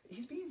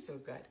 He's being so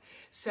good.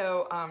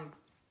 So,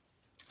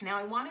 now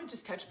I want to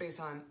just touch base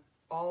on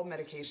all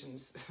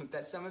medications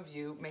that some of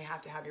you may have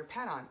to have your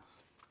pet on.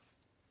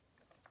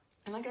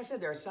 And like I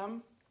said, there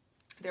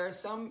are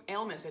some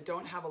ailments that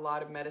don't have a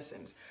lot of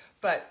medicines,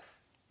 but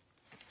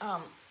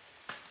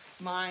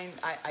mine,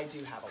 I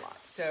do have a lot.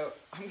 So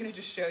I'm going to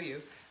just show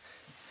you.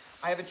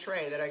 I have a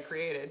tray that I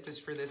created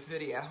just for this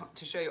video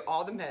to show you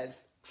all the meds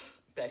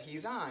that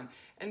he's on.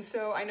 And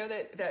so I know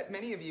that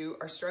many of you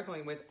are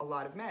struggling with a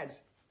lot of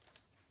meds.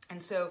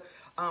 And so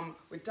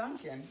with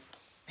Duncan,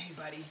 hey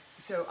buddy,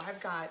 so I've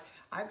got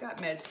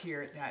meds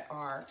here that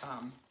are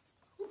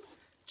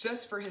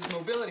just for his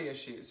mobility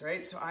issues,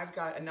 right? So I've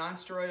got a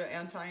non-steroidal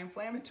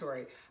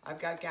anti-inflammatory. I've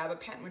got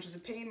gabapentin, which is a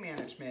pain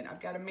management. I've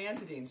got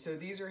amantadine. So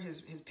these are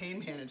his pain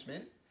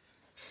management.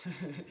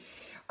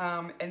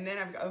 And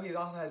then he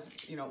also has,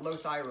 you know, low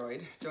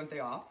thyroid, don't they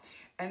all?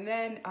 And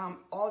then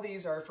all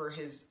these are for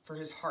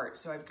his heart.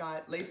 So I've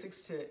got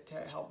Lasix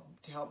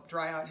to help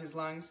dry out his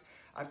lungs.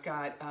 I've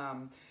got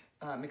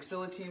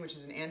Mixilotine, which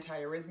is an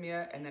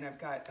anti-arrhythmia, and then I've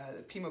got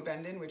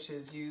Pimobendin, which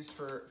is used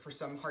for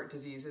some heart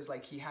diseases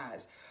like he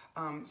has.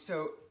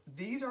 So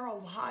these are a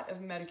lot of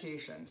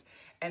medications,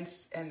 and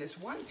this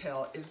one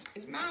pill is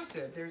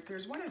massive.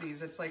 There's one of these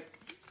that's like,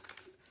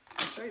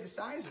 I'll show you the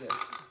size of this.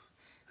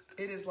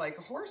 It is like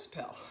a horse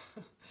pill.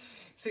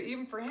 So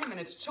even for him, and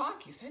it's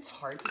chalky, so it's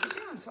hard to get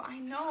down. So I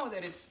know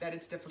that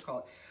it's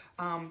difficult.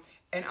 And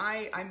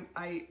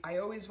I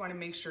always want to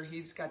make sure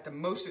he's got the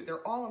most.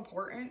 They're all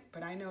important,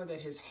 but I know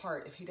that his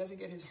heart, if he doesn't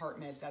get his heart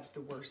meds, that's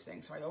the worst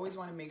thing. So I always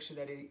want to make sure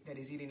that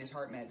he's eating his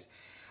heart meds,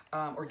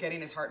 or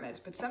getting his heart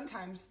meds. But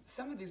sometimes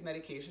some of these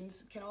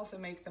medications can also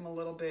make them a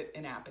little bit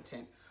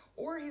inappetent,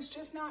 or he's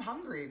just not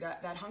hungry,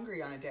 that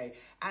hungry on a day.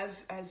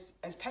 As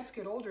pets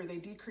get older, they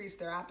decrease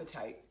their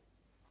appetite.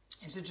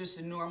 It's just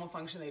a normal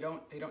function. They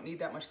don't need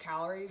that much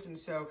calories, and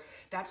so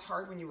that's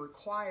hard when you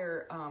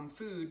require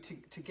food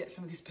to get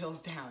some of these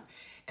pills down.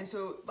 And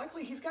so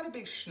luckily he's got a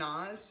big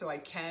schnoz, so I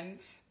can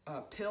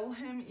pill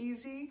him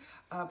easy.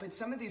 But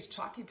some of these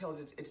chalky pills,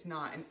 it's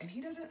not, and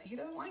he doesn't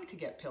like to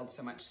get pilled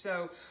so much.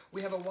 So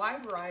we have a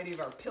wide variety of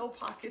our pill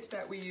pockets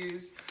that we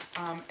use,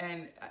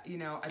 and you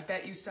know, I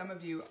bet you some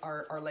of you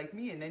are like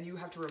me, and then you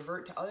have to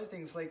revert to other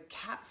things like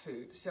cat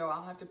food. So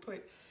I'll have to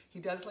put. He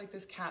does like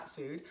this cat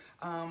food,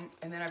 and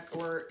then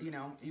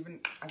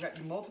I've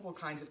got multiple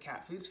kinds of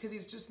cat foods because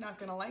he's just not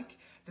gonna like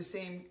the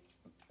same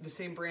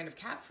brand of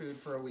cat food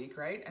for a week,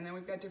 right? And then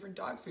we've got different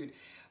dog food.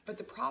 But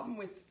the problem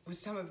with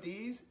some of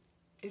these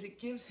is it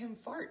gives him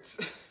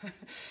farts,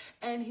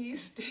 and he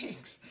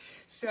stinks.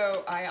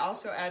 So I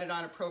also added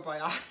on a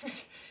probiotic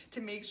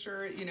to make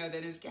sure, you know,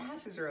 that his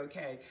gases are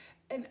okay.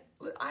 And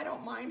I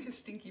don't mind his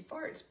stinky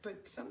farts,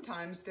 but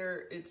sometimes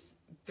they're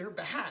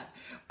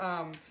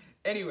bad.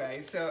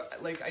 Anyway, so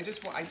like I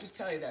just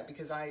tell you that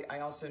because I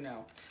also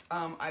know.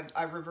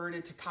 I've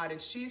reverted to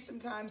cottage cheese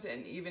sometimes,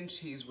 and even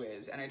Cheez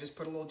Whiz, and I just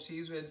put a little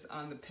Cheez Whiz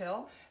on the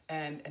pill,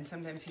 and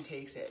sometimes he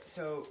takes it.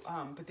 So,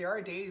 but there are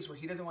days where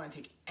he doesn't want to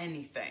take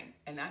anything,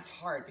 and that's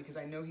hard because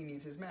I know he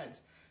needs his meds.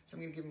 So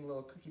I'm gonna give him a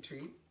little cookie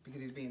treat because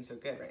he's being so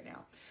good right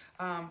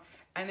now.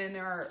 And then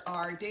there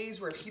are days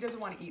where if he doesn't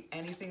want to eat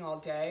anything all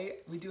day,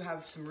 we do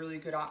have some really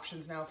good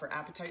options now for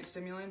appetite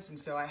stimulants. And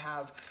so I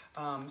have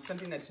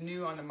something that's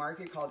new on the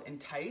market called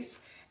Entice,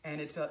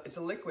 and it's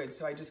a liquid.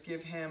 So I just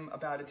give him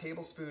about a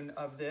tablespoon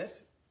of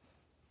this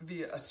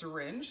via a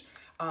syringe.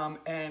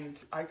 And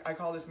I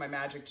call this my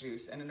magic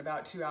juice. And in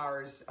about 2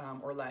 hours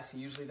or less, he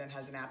usually then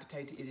has an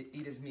appetite to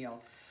eat his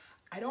meal.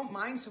 I don't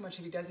mind so much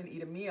if he doesn't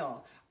eat a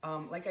meal.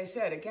 Like I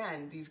said,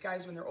 again, these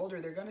guys when they're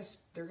older, they're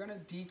gonna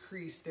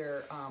decrease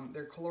their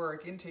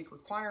caloric intake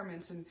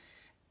requirements, and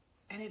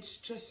it's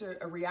just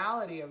a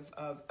reality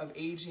of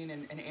aging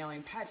and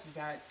ailing pets is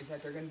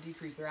that they're gonna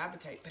decrease their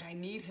appetite. But I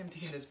need him to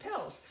get his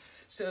pills.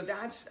 So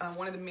that's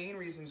one of the main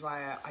reasons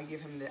why I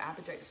give him the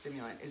appetite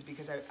stimulant, is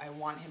because I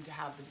want him to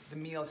have the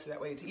meal, so that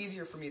way it's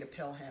easier for me to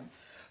pill him.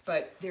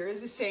 But there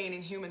is a saying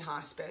in human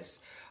hospice.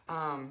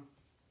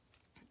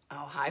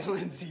 Oh, hi,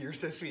 Lindsay, you're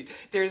so sweet.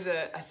 There's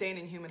a saying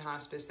in human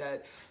hospice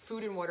that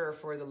food and water are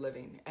for the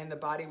living, and the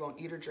body won't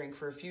eat or drink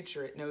for a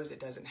future it knows it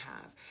doesn't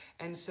have.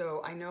 And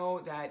so I know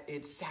that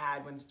it's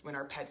sad when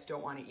our pets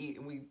don't want to eat,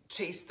 and we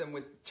chase them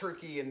with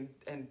turkey and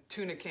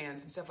tuna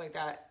cans and stuff like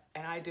that,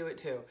 and I do it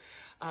too.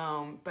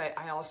 But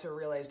I also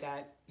realize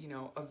that, you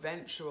know,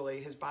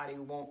 eventually his body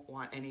won't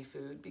want any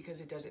food because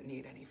it doesn't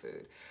need any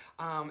food.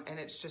 And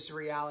it's just a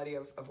reality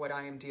of what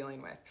I am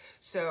dealing with.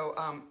 So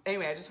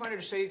anyway, I just wanted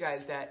to show you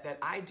guys that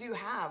I do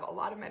have a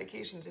lot of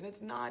medications, and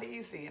it's not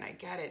easy, and I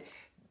get it.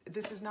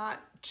 This is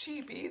not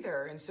cheap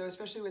either. And so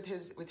especially with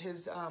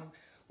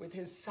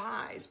his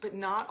size, but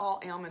not all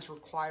ailments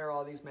require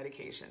all these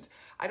medications.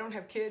 I don't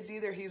have kids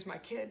either. He's my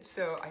kid,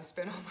 so I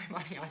spend all my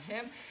money on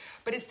him.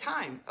 But it's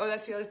time. Oh,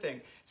 that's the other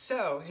thing.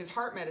 So his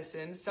heart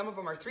medicines, some of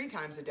them are 3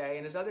 times a day,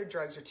 and his other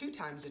drugs are 2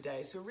 times a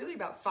day. So really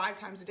about 5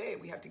 times a day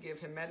we have to give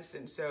him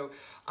medicine. So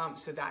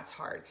so that's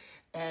hard.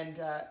 And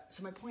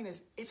so my point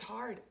is, it's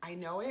hard. I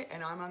know it,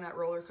 and I'm on that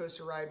roller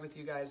coaster ride with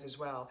you guys as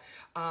well.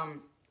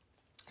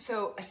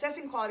 So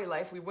assessing quality of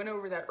life, we went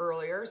over that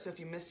earlier, so if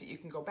you missed it, you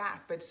can go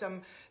back. But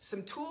some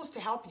tools to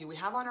help you, we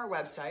have on our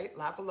website,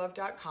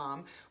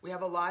 lapoflove.com. We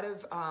have a lot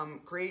of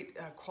great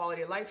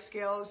quality of life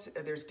scales.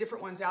 There's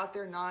different ones out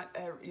there, not,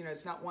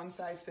 it's not one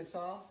size fits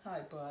all.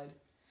 Hi, bud.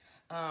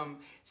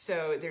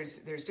 So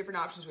there's different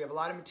options. We have a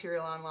lot of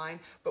material online.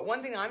 But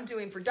one thing I'm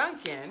doing for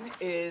Duncan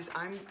is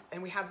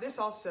and we have this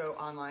also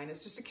online,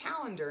 it's just a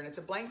calendar, and it's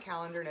a blank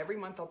calendar, and every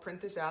month I'll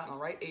print this out, and I'll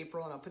write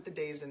April, and I'll put the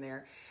days in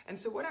there. And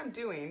so what I'm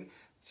doing,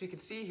 if you can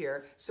see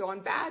here, so on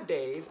bad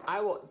days,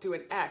 I will do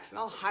an X, and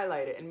I'll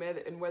highlight it,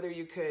 and whether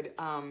you could,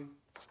 oh,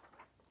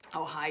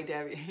 hi,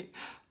 Debbie.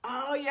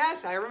 Oh,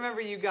 yes, I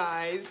remember you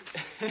guys.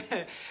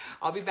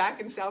 I'll be back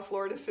in South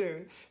Florida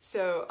soon.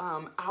 So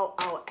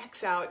I'll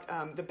X out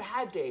the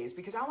bad days,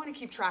 because I want to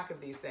keep track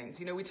of these things.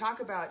 You know, we talk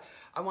about,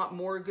 I want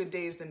more good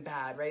days than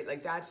bad, right?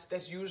 Like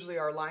that's usually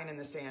our line in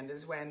the sand,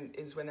 is when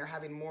they're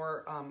having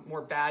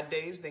more bad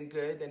days than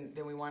good,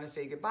 then we want to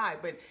say goodbye.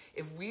 But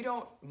if we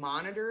don't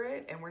monitor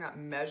it and we're not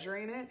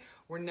measuring it,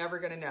 we're never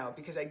going to know,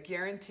 because I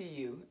guarantee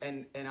you,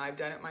 and I've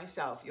done it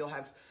myself, you'll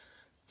have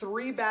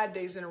 3 bad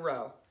days in a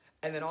row.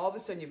 and then all of a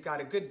sudden you've got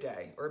a good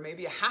day, or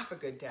maybe a half a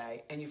good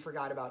day, and you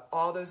forgot about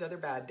all those other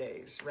bad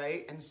days,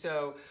 right? And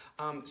so,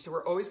 so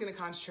we're always going to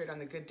concentrate on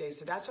the good days.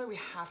 So that's why we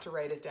have to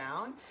write it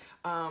down.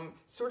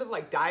 Sort of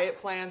like diet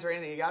plans or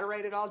anything, you got to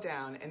write it all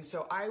down. And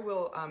so I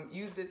will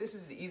use this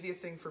is the easiest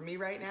thing for me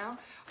right now.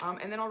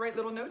 And then I'll write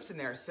little notes in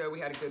there. So we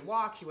had a good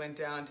walk. He went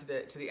down to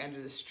the end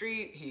of the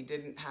street. He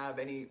didn't have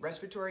any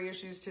respiratory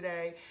issues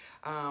today.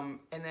 And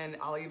then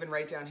I'll even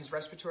write down his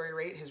respiratory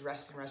rate, his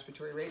rest and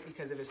respiratory rate,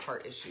 because of his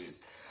heart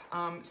issues.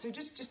 So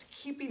just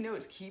keeping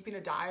notes, keeping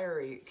a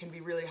diary can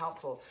be really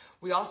helpful.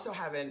 We also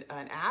have an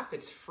app.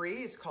 It's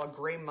free. It's called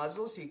Gray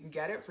Muzzle, so you can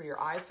get it for your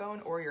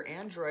iPhone or your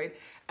Android.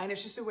 And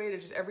it's just a way to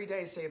just every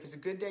day say if it's a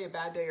good day, a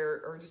bad day,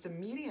 or just a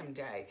medium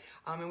day.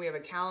 And we have a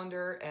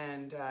calendar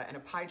and a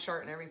pie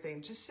chart and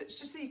everything, just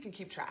so you can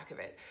keep track of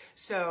it.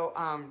 So,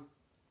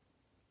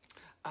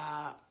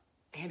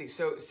 Andy,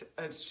 so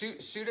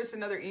shoot us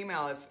another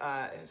email if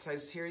so I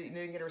hear you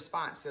didn't get a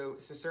response. So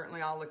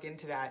certainly I'll look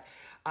into that.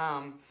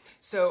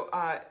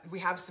 We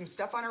have some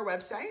stuff on our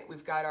website.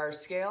 We've got our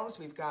scales.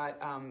 We've got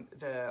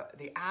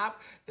the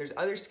app. There's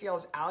other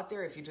scales out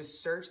there. If you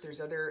just search, there's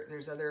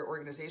other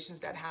organizations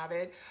that have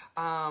it.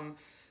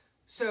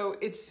 So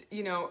it's,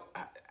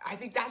 I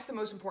think that's the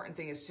most important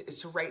thing is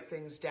to write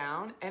things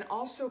down, and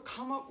also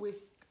come up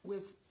with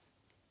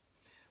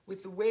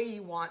the way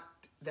you want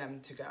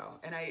them to go.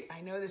 And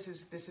I know this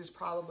is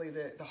probably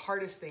the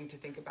hardest thing to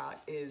think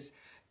about is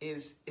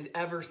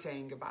ever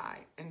saying goodbye.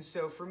 And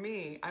so for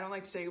me, I don't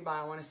like to say goodbye.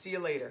 I want to see you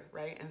later,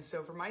 right? And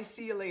so for my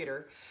see you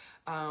later,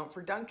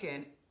 for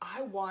Duncan,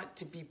 I want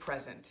to be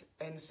present.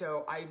 And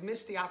so I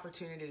missed the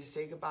opportunity to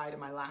say goodbye to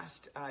my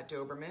last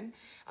Doberman.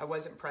 I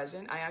wasn't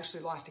present. I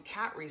actually lost a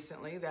cat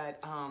recently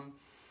that...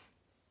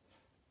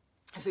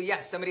 So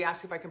yes, somebody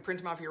asked if I can print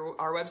them off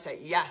our website.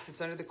 Yes, it's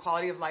under the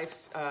quality of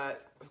life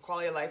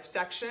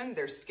section.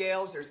 There's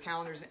scales, there's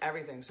calendars, and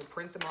everything. So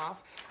print them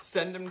off,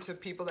 send them to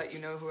people that you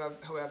know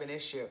who have an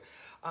issue.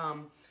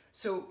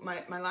 So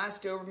my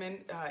last Doberman,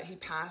 he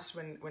passed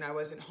when I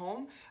wasn't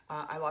home.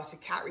 I lost a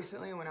cat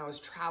recently when I was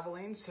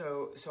traveling,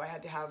 so I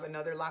had to have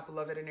another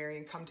Lapala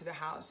veterinarian come to the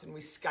house, and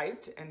we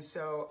Skyped, and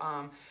so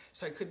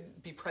I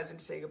couldn't be present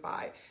to say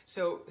goodbye.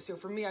 So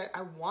for me,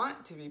 I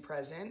want to be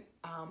present.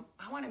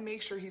 I want to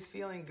make sure he's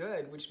feeling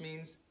good, which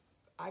means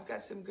I've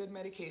got some good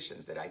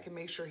medications that I can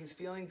make sure he's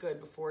feeling good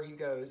before he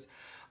goes.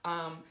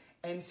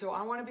 And so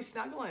I want to be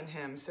snuggling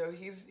him. So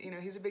he's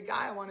a big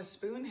guy. I want to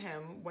spoon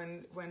him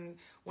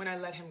when I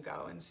let him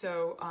go. And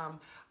so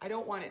I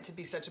don't want it to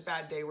be such a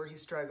bad day where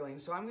he's struggling.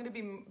 So I'm going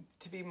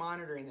to be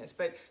monitoring this.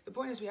 But the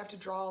point is we have to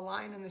draw a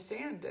line in the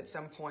sand at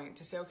some point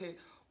to say, okay,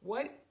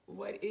 what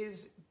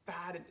is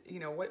bad?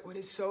 What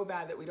is so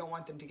bad that we don't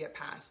want them to get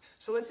past?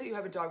 So let's say you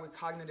have a dog with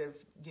cognitive,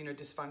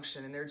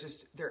 dysfunction, and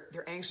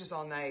they're anxious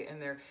all night,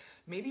 and they're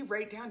maybe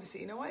write down to say,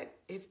 you know what,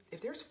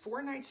 if there's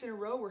 4 nights in a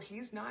row where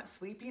he's not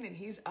sleeping and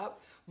he's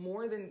up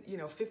more than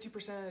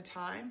 50% of the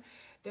time,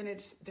 then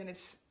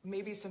it's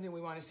maybe something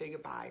we want to say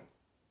goodbye.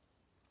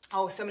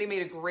 Oh, somebody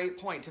made a great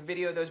point to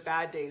video those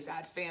bad days.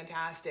 That's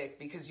fantastic,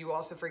 because you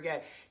also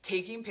forget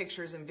taking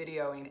pictures and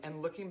videoing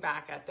and looking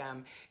back at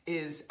them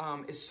is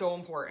so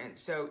important.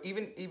 So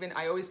even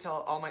I always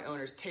tell all my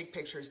owners, take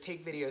pictures,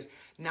 take videos,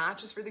 not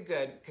just for the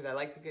good, because I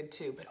like the good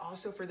too, but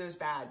also for those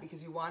bad,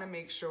 because you want to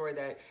make sure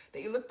that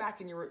you look back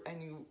and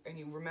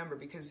you remember,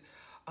 because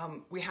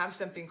we have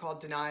something called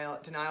denial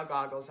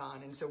goggles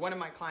on. And so one of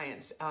my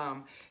clients,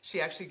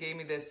 she actually gave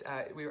me this,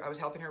 I was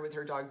helping her with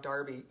her dog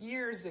Darby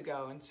years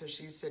ago. And so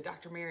she said,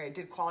 Dr. Mary, I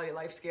did quality of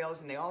life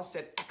scales and they all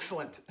said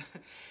excellent.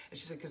 And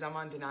she said, because I'm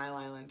on denial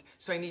island,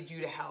 so I need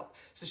you to help.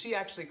 So she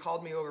actually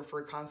called me over for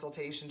a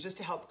consultation just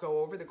to help go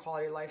over the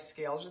quality of life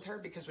scales with her,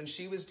 because when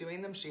she was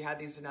doing them, she had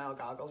these denial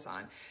goggles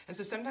on. And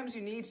so sometimes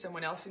you need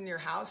someone else in your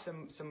house,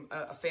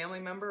 a family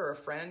member or a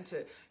friend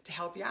to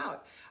help you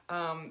out.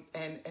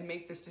 And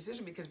make this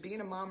decision, because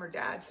being a mom or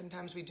dad,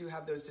 sometimes we do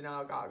have those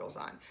denial goggles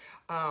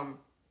on.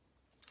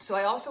 So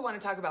I also want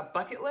to talk about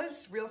bucket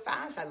lists real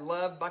fast. I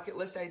love bucket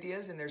list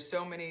ideas, and there's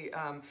so many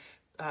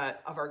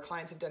of our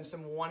clients have done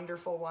some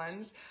wonderful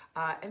ones.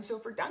 And so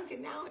for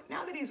Duncan,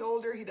 now that he's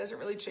older, he doesn't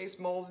really chase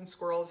moles and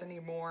squirrels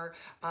anymore.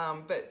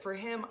 But for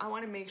him, I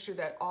want to make sure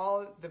that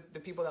all the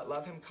people that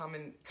love him come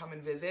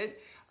and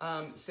visit.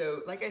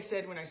 So like I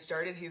said, when I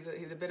started,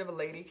 he's a bit of a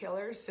lady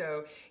killer.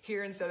 So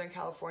here in Southern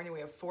California, we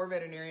have 4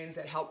 veterinarians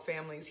that help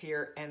families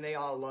here, and they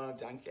all love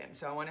Duncan.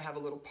 So I want to have a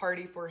little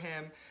party for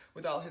him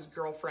with all his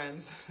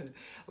girlfriends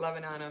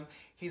loving on him.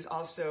 He's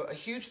also a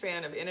huge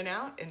fan of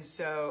In-N-Out, and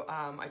so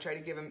I try to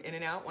give him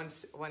In-N-Out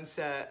once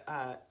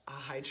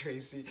hi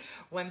Tracy,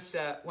 once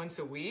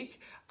a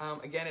week.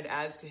 Again, it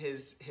adds to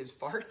his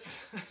farts,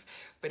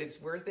 but it's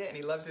worth it, and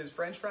he loves his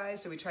French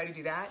fries, so we try to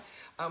do that.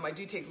 I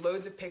do take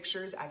loads of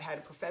pictures. I've had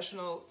a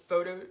professional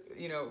photo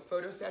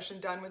session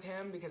done with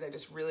him, because I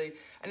just really,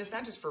 and it's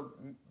not just for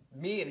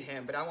me and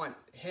him, but I want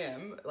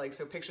him,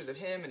 so pictures of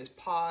him and his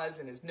paws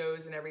and his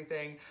nose and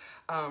everything.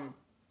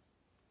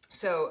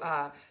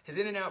 So his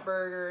In-N-Out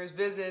burgers,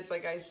 visits,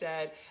 like I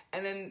said.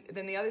 And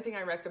then the other thing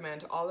I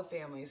recommend to all the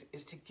families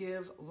is to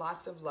give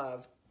lots of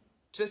love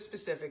just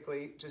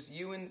specifically, just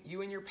you and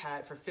your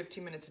pet for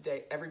 15 minutes a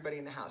day, everybody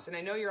in the house. And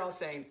I know you're all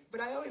saying,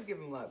 but I always give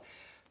them love.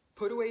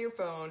 Put away your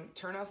phone,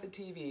 turn off the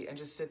TV, and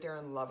just sit there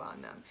and love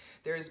on them.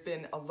 There's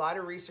been a lot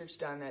of research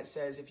done that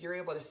says if you're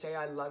able to say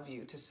I love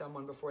you to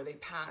someone before they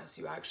pass,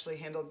 you actually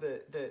handle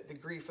the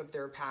grief of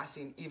their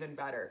passing even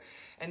better.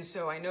 And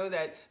so I know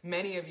that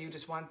many of you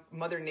just want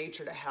Mother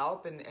Nature to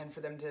help and for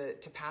them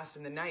to pass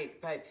in the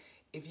night. But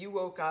if you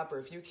woke up or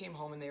if you came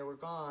home and they were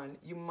gone,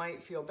 you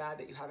might feel bad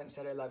that you haven't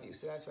said I love you.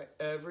 So that's why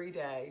every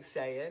day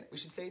say it. We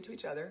should say it to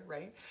each other,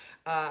 right?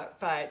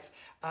 But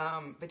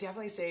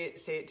definitely say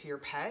it to your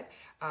pet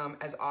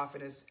as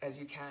often as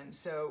you can.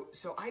 So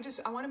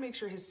I want to make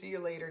sure his see you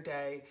later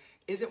day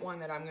isn't one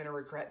that I'm going to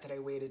regret that I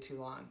waited too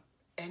long.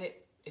 And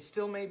it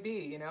still may be,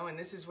 you know, and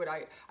this is what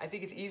I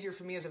think it's easier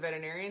for me as a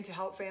veterinarian to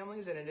help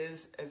families than it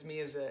is as me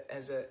as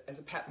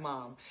a pet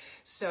mom.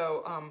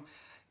 So,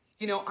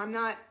 you know,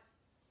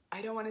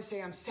 I don't want to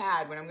say I'm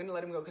sad when I'm going to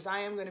let him go, because I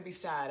am going to be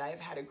sad.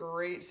 I've had a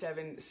great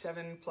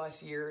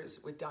 7+ years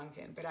with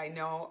Duncan, but I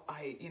know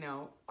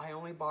I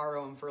only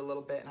borrow him for a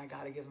little bit and I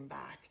got to give him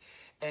back.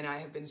 And I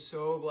have been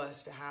so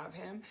blessed to have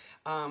him.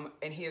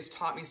 And he has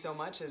taught me so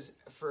much as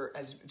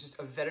just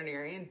a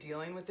veterinarian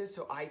dealing with this,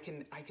 so I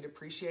can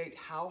appreciate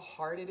how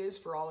hard it is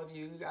for all of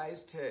you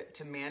guys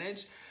to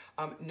manage.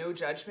 No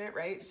judgment,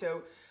 right?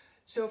 So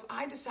if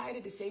I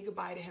decided to say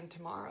goodbye to him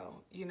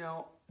tomorrow, you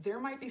know, there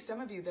might be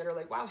some of you that are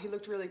like, wow, he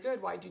looked really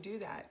good. Why'd you do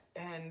that?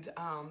 And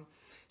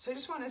so I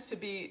just want us to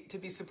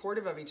be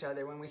supportive of each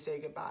other when we say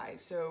goodbye.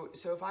 So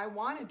if I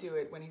want to do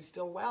it when he's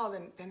still well,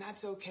 then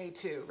that's okay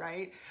too,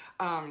 right?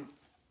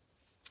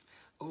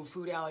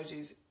 Food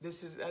allergies.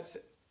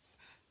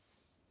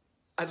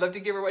 I'd love to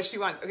give her what she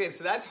wants. Okay,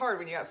 so that's hard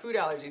when you got food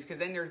allergies, because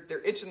then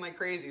they're itching like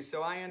crazy.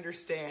 So I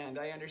understand.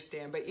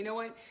 But you know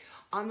what?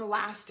 On the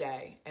last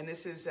day, and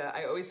this is,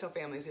 I always tell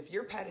families, if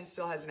your pet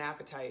still has an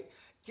appetite,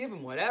 give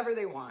them whatever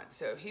they want.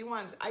 So if he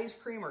wants ice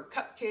cream or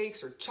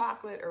cupcakes or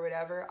chocolate or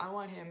whatever, I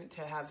want him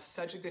to have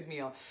such a good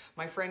meal.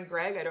 My friend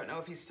Greg, I don't know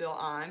if he's still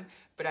on,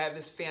 but I have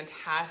this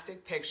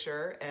fantastic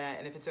picture,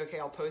 and if it's okay,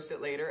 I'll post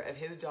it later, of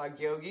his dog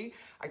Yogi.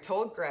 I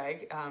told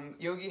Greg,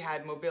 Yogi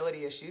had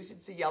mobility issues.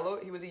 He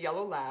was a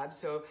yellow lab,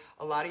 so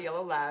a lot of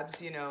yellow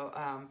labs, you know,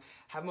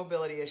 have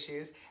mobility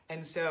issues.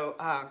 And so,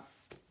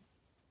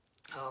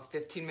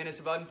 15 minutes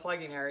of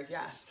unplugging, Eric,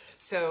 yes.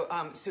 So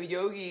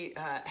Yogi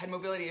had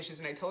mobility issues,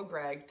 and I told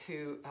Greg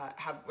to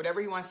have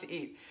whatever he wants to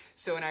eat.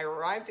 So when I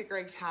arrived at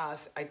Greg's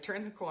house, I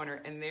turned the corner,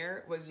 and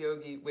there was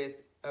Yogi with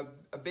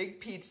a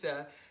big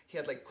pizza. He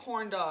had like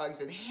corn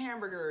dogs and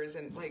hamburgers,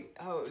 and like,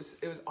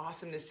 it was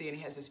awesome to see, and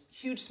he has this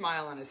huge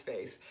smile on his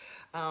face.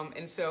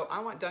 And so I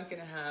want Duncan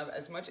to have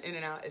as much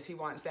In-N-Out as he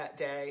wants that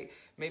day,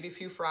 maybe a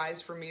few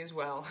fries for me as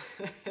well.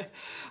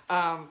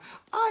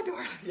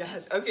 Dora,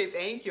 yes, okay,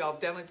 thank you. I'll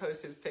definitely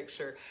post his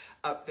picture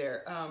up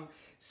there.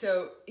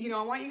 So, you know,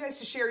 I want you guys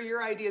to share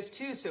your ideas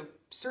too, so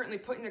certainly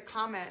put in the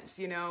comments,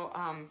 you know,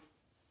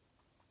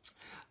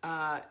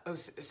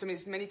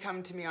 many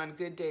come to me on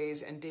good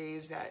days and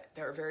days that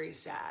are very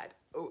sad.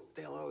 Oh,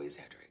 they'll always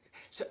have to.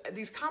 So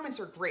these comments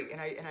are great, and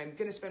I'm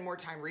going to spend more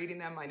time reading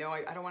them. I know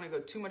I don't want to go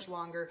too much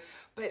longer,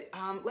 but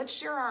let's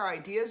share our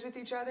ideas with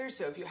each other.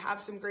 So if you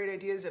have some great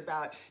ideas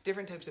about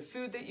different types of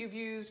food that you've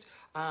used,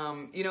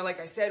 you know,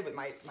 like I said, with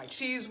my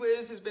Cheese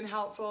Whiz has been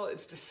helpful.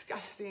 It's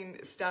disgusting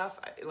stuff.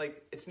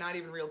 Like, it's not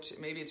even real.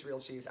 Maybe it's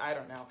real cheese. I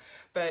don't know.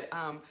 But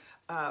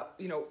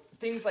you know,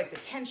 things like the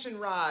tension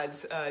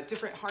rods,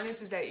 different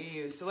harnesses that you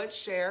use. So let's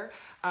share.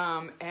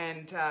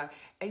 And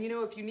you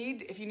know, if you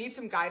need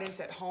some guidance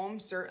at home,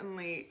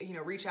 certainly, you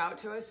know, reach out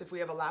to us. If we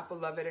have a Lap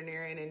of Love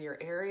veterinarian in your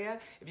area,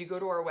 if you go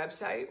to our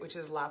website, which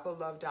is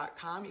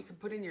lapoflove.com, you can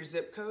put in your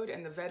zip code,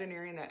 and the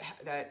veterinarian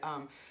that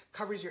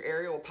covers your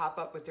area will pop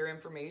up with their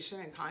information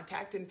and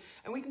contact, and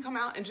we can come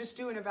out and just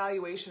do an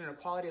evaluation and a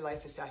quality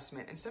life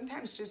assessment. And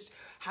sometimes just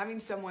having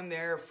someone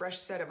there, a fresh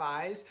set of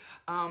eyes,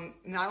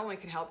 not only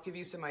can help give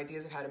you some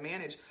ideas of how to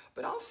manage,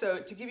 but also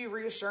to give you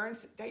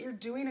reassurance that you're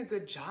doing a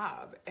good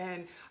job.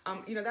 And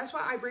you know, that's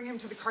why I bring him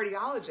to the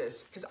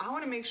cardiologist, because I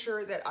want to make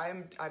sure that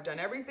I've done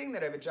everything,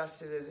 that I've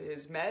adjusted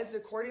his meds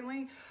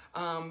accordingly.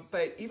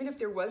 But even if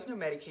there was no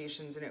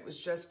medications and it was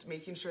just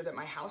making sure that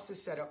my house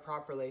is set up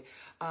properly,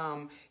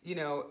 you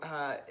know,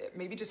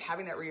 maybe just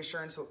having that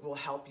reassurance will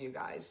help you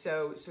guys.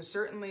 So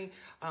certainly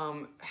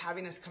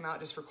having us come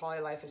out just for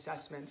quality life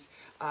assessments,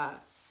 I'm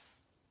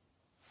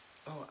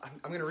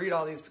going to read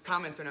all these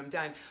comments when I'm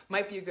done,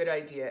 might be a good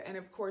idea. And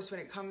of course, when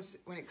it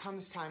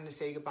comes time to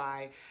say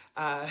goodbye,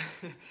 I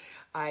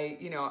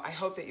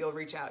hope that you'll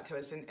reach out to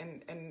us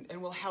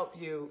and we'll help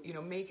you, you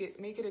know, make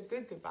it a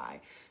good goodbye.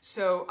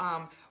 So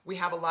we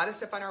have a lot of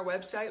stuff on our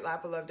website,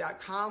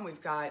 lapoflove.com.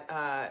 We've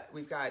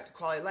got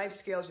quality life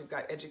scales. We've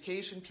got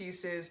education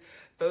pieces.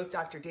 Both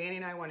Dr. Danny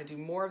and I want to do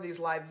more of these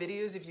live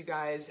videos if you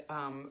guys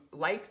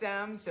like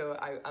them. So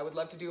I would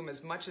love to do them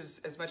as much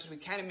as we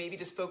can, and maybe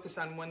just focus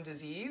on one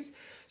disease.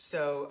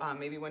 So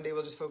maybe one day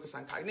we'll just focus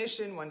on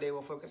cognition. One day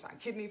we'll focus on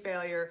kidney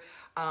failure.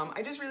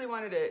 I just really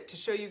wanted to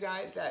show you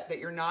guys that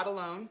you're not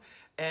alone.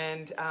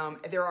 And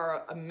there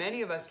are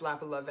many of us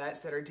Lap of Love vets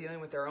that are dealing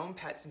with their own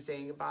pets and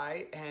saying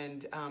goodbye,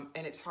 and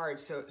it's hard.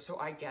 So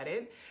I get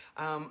it.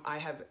 I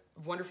have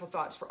wonderful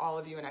thoughts for all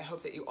of you, and I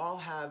hope that you all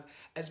have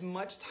as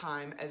much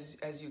time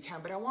as you can.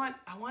 But I want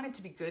it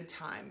to be good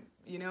time.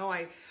 You know,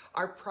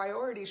 our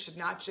priority should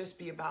not just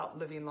be about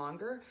living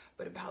longer,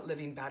 but about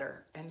living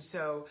better. And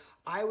so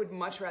I would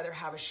much rather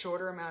have a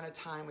shorter amount of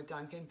time with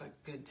Duncan, but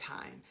good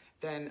time,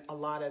 than a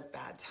lot of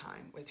bad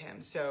time with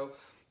him. So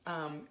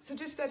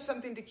just that's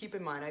something to keep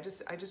in mind. I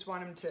just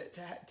want him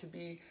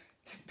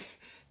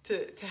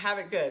to have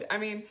it good. I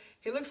mean,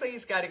 he looks like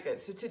he's got it good.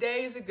 So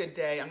today is a good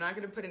day. I'm not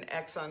going to put an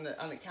X on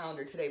the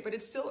calendar today, but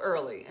it's still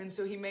early, and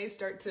so he may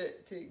start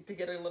to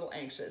get a little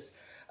anxious.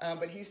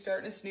 But he's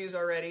starting to snooze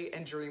already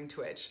and dream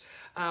twitch.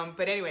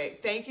 But anyway,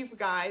 thank you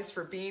guys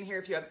for being here.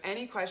 If you have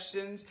any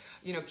questions,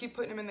 you know, keep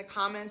putting them in the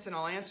comments and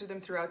I'll answer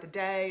them throughout the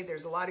day.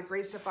 There's a lot of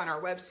great stuff on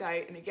our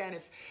website. And again,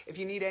 if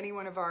you need any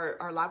one of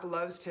our Lap of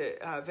Loves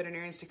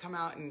veterinarians to come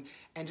out and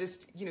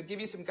just, you know,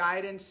 give you some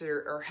guidance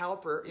or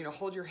help or, you know,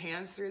 hold your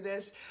hands through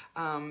this,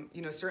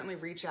 you know, certainly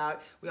reach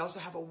out. We also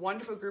have a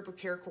wonderful group of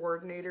care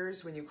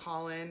coordinators when you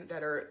call in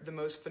that are the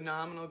most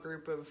phenomenal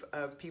group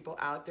of people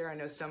out there. I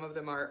know some of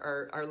them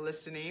are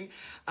listening.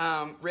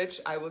 Rich,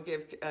 I will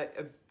give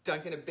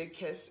Duncan a big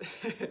kiss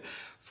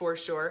for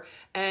sure.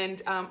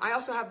 And I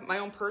also have my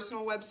own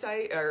personal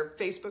website or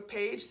Facebook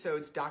page. So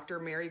it's Dr.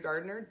 Mary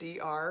Gardner,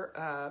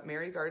 Dr.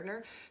 Mary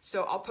Gardner.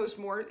 So I'll post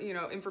more, you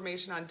know,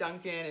 information on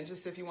Duncan, and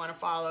just if you want to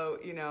follow,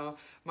 you know,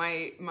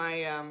 my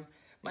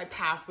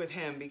path with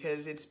him,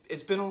 because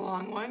it's been a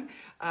long one,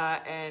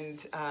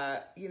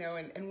 you know,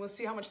 and we'll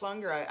see how much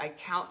longer. I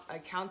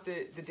count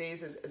the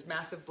days as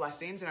massive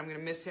blessings, and I'm going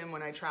to miss him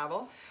when I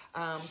travel.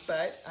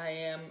 But I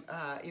am,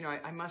 you know,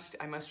 I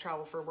must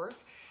travel for work,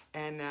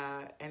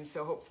 and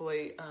so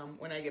hopefully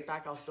when I get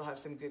back, I'll still have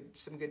some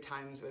good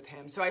times with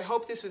him. So I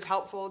hope this was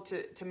helpful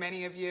to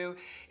many of you.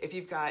 If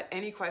you've got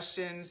any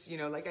questions, you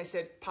know, like I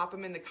said, pop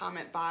them in the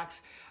comment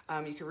box.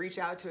 You can reach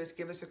out to us,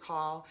 give us a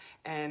call,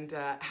 and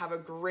have a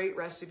great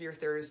rest of your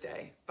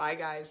Thursday. Bye,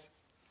 guys.